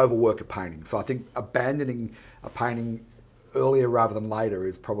easy to overwork a painting. So I think abandoning a painting earlier rather than later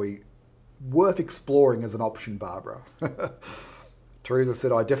is probably worth exploring as an option, Barbara. Teresa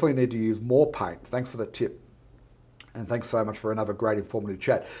said, I definitely need to use more paint. Thanks for the tip. And thanks so much for another great informative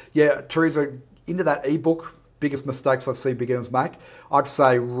chat. Yeah, Teresa, into that ebook, biggest mistakes I've seen beginners make, I'd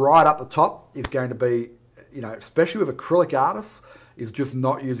say right up the top is going to be, especially with acrylic artists, is just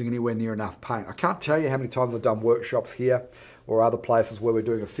not using anywhere near enough paint. I can't tell you how many times I've done workshops here or other places where we're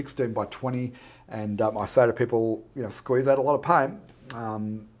doing a 16 by 20, and I say to people, squeeze out a lot of paint,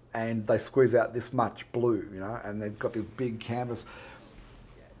 and they squeeze out this much blue, and they've got this big canvas.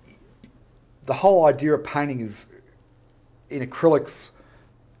 The whole idea of painting is in acrylics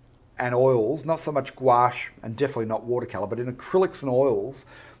and oils, not so much gouache and definitely not watercolour, but in acrylics and oils,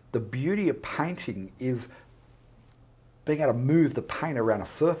 the beauty of painting is being able to move the paint around a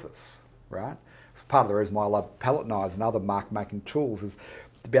surface, right? Part of the reason why I love palette knives and other mark-making tools is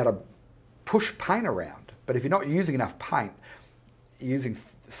to be able to push paint around. But if you're not using enough paint, using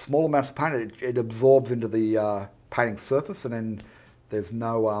small amounts of paint, it absorbs into the painting surface, and then there's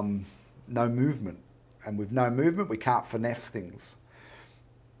no movement. And with no movement, we can't finesse things.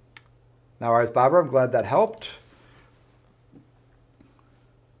 No worries, Barbara. I'm glad that helped.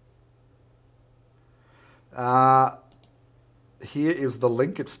 Here is the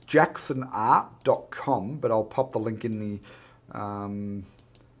link. It's jacksonart.com, but I'll pop the link in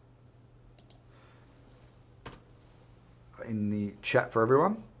the chat for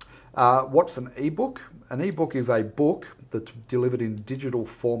everyone. What's an ebook? An ebook is a book that's delivered in digital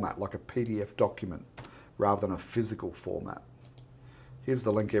format, like a PDF document, rather than a physical format. Here's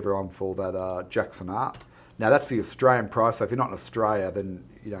the link, everyone, for that Jackson Art. Now, that's the Australian price, so if you're not in Australia, then,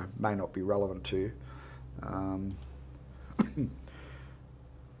 may not be relevant to you.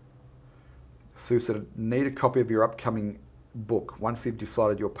 Sue said, need a copy of your upcoming book. Once you've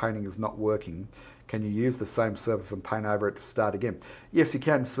decided your painting is not working, can you use the same surface and paint over it to start again? Yes, you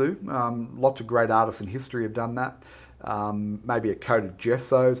can, Sue. Lots of great artists in history have done that. Maybe a coat of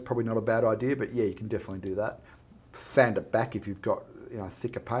gesso is probably not a bad idea, but yeah, you can definitely do that. Sand it back if you've got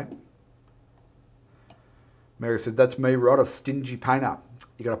thicker paint. Mary said, that's me, Rod, a stingy painter.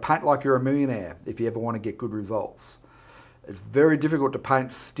 You've got to paint like you're a millionaire if you ever want to get good results. It's very difficult to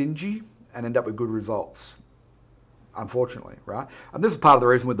paint stingy and end up with good results, unfortunately, right? And this is part of the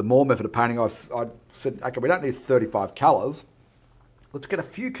reason with the Moore method of painting, I said, okay, we don't need 35 colours. Let's get a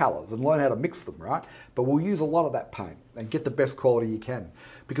few colours and learn how to mix them, right? But we'll use a lot of that paint and get the best quality you can.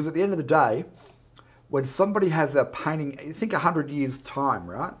 Because at the end of the day, when somebody has a painting, you think 100 years' time,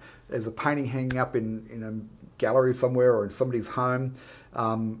 right? There's a painting hanging up in a gallery somewhere or in somebody's home.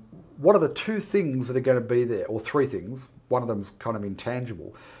 What are the two things that are going to be there? Or three things. One of them is kind of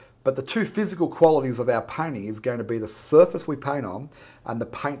intangible. But the two physical qualities of our painting is going to be the surface we paint on and the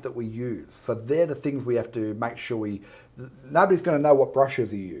paint that we use. So they're the things we have to make sure nobody's going to know what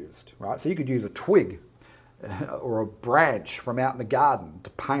brushes are used, right? So you could use a twig or a branch from out in the garden to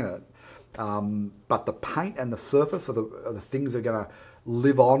paint it. But the paint and the surface are the things that are going to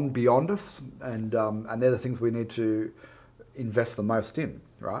live on beyond us, and they're the things we need to invest the most in,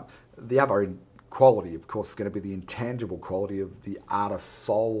 right? The other quality, of course, is going to be the intangible quality of the artist's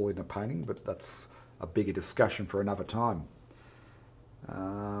soul in a painting, but that's a bigger discussion for another time.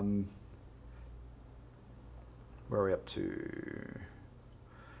 Where are we up to?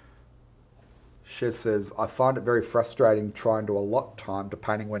 Chev says, I find it very frustrating trying to allot time to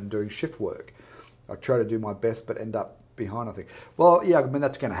painting when doing shift work. I try to do my best but end up behind, I think. Well, yeah, I mean,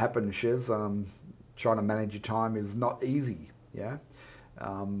 that's going to happen, Shez. Trying to manage your time is not easy, yeah?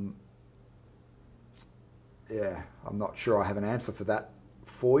 Yeah, I'm not sure I have an answer for that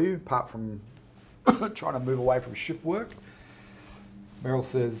for you, apart from trying to move away from shift work. Meryl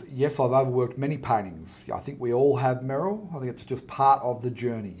says, yes, I've overworked many paintings. I think we all have, Meryl. I think it's just part of the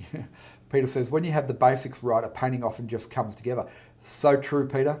journey. Peter says, when you have the basics right, a painting often just comes together. So true,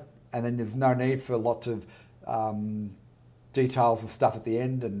 Peter. And then there's no need for lots of details and stuff at the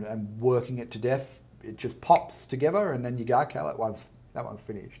end and working it to death. It just pops together and then you go, okay, that one's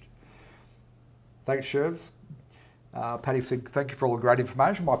finished. Thanks, Shez. Patty said, thank you for all the great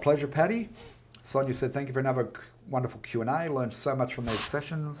information. My pleasure, Patty. Sonia said, thank you for another wonderful Q&A. Learned so much from these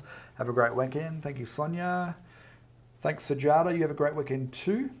sessions. Have a great weekend. Thank you, Sonia. Thanks, Sajada. You have a great weekend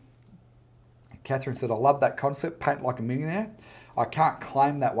too. Catherine said, I love that concept, paint like a millionaire. I can't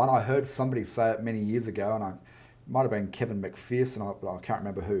claim that one. I heard somebody say it many years ago, and it might have been Kevin McPherson, but I can't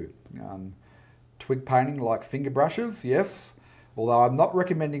remember who. Twig painting like finger brushes, yes. Although I'm not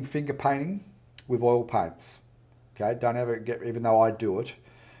recommending finger painting with oil paints. Okay, don't ever get, even though I do it,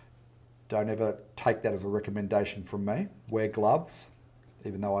 don't ever take that as a recommendation from me. Wear gloves,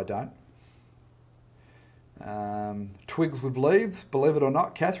 even though I don't. Twigs with leaves, believe it or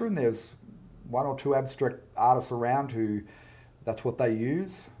not, Catherine, there's one or two abstract artists around who that's what they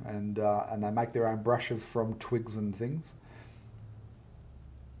use, and they make their own brushes from twigs and things.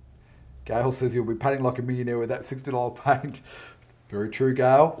 Gail says you'll be painting like a millionaire with that $60 paint. Very true,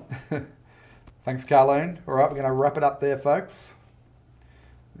 Gail. Thanks, Carleen. All right, we're going to wrap it up there, folks.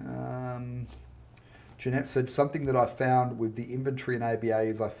 Jeanette said, something that I found with the inventory in ABA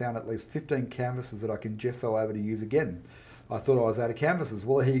is I found at least 15 canvases that I can gesso over to use again. I thought I was out of canvases.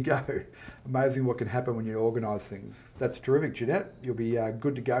 Well, here you go. Amazing what can happen when you organise things. That's terrific, Jeanette. You'll be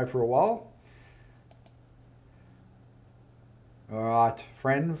good to go for a while. All right,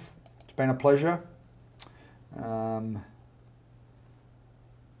 friends, it's been a pleasure.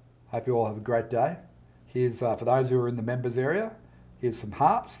 Hope you all have a great day. Here's, for those who are in the members area, here's some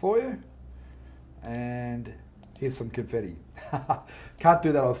hearts for you. And here's some confetti. Can't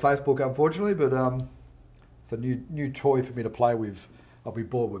do that on Facebook, unfortunately, but it's a new toy for me to play with. I'll be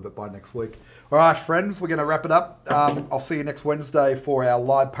bored with it by next week. All right, friends, we're going to wrap it up. I'll see you next Wednesday for our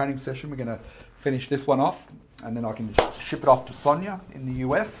live painting session. We're going to finish this one off, and then I can ship it off to Sonia in the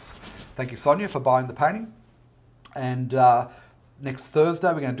US. Thank you, Sonia, for buying the painting. And next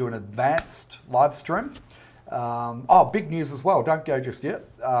Thursday, we're going to do an advanced live stream. Big news as well. Don't go just yet.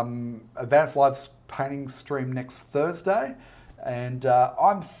 Advanced live painting stream next Thursday. And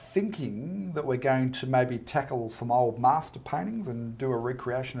I'm thinking that we're going to maybe tackle some old master paintings and do a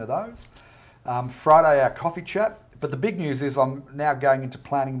recreation of those. Friday, our coffee chat. But the big news is I'm now going into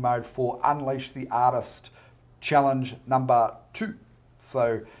planning mode for Unleash the Artist Challenge number 2.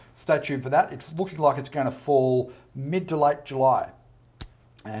 So stay tuned for that. It's looking like it's going to fall mid to late July.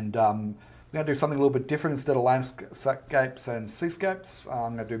 And I'm going to do something a little bit different. Instead of landscapes and seascapes,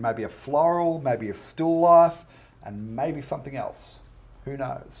 I'm going to do maybe a floral, maybe a still life, and maybe something else. Who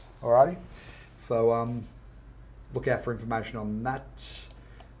knows? Alrighty. So look out for information on that.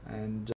 And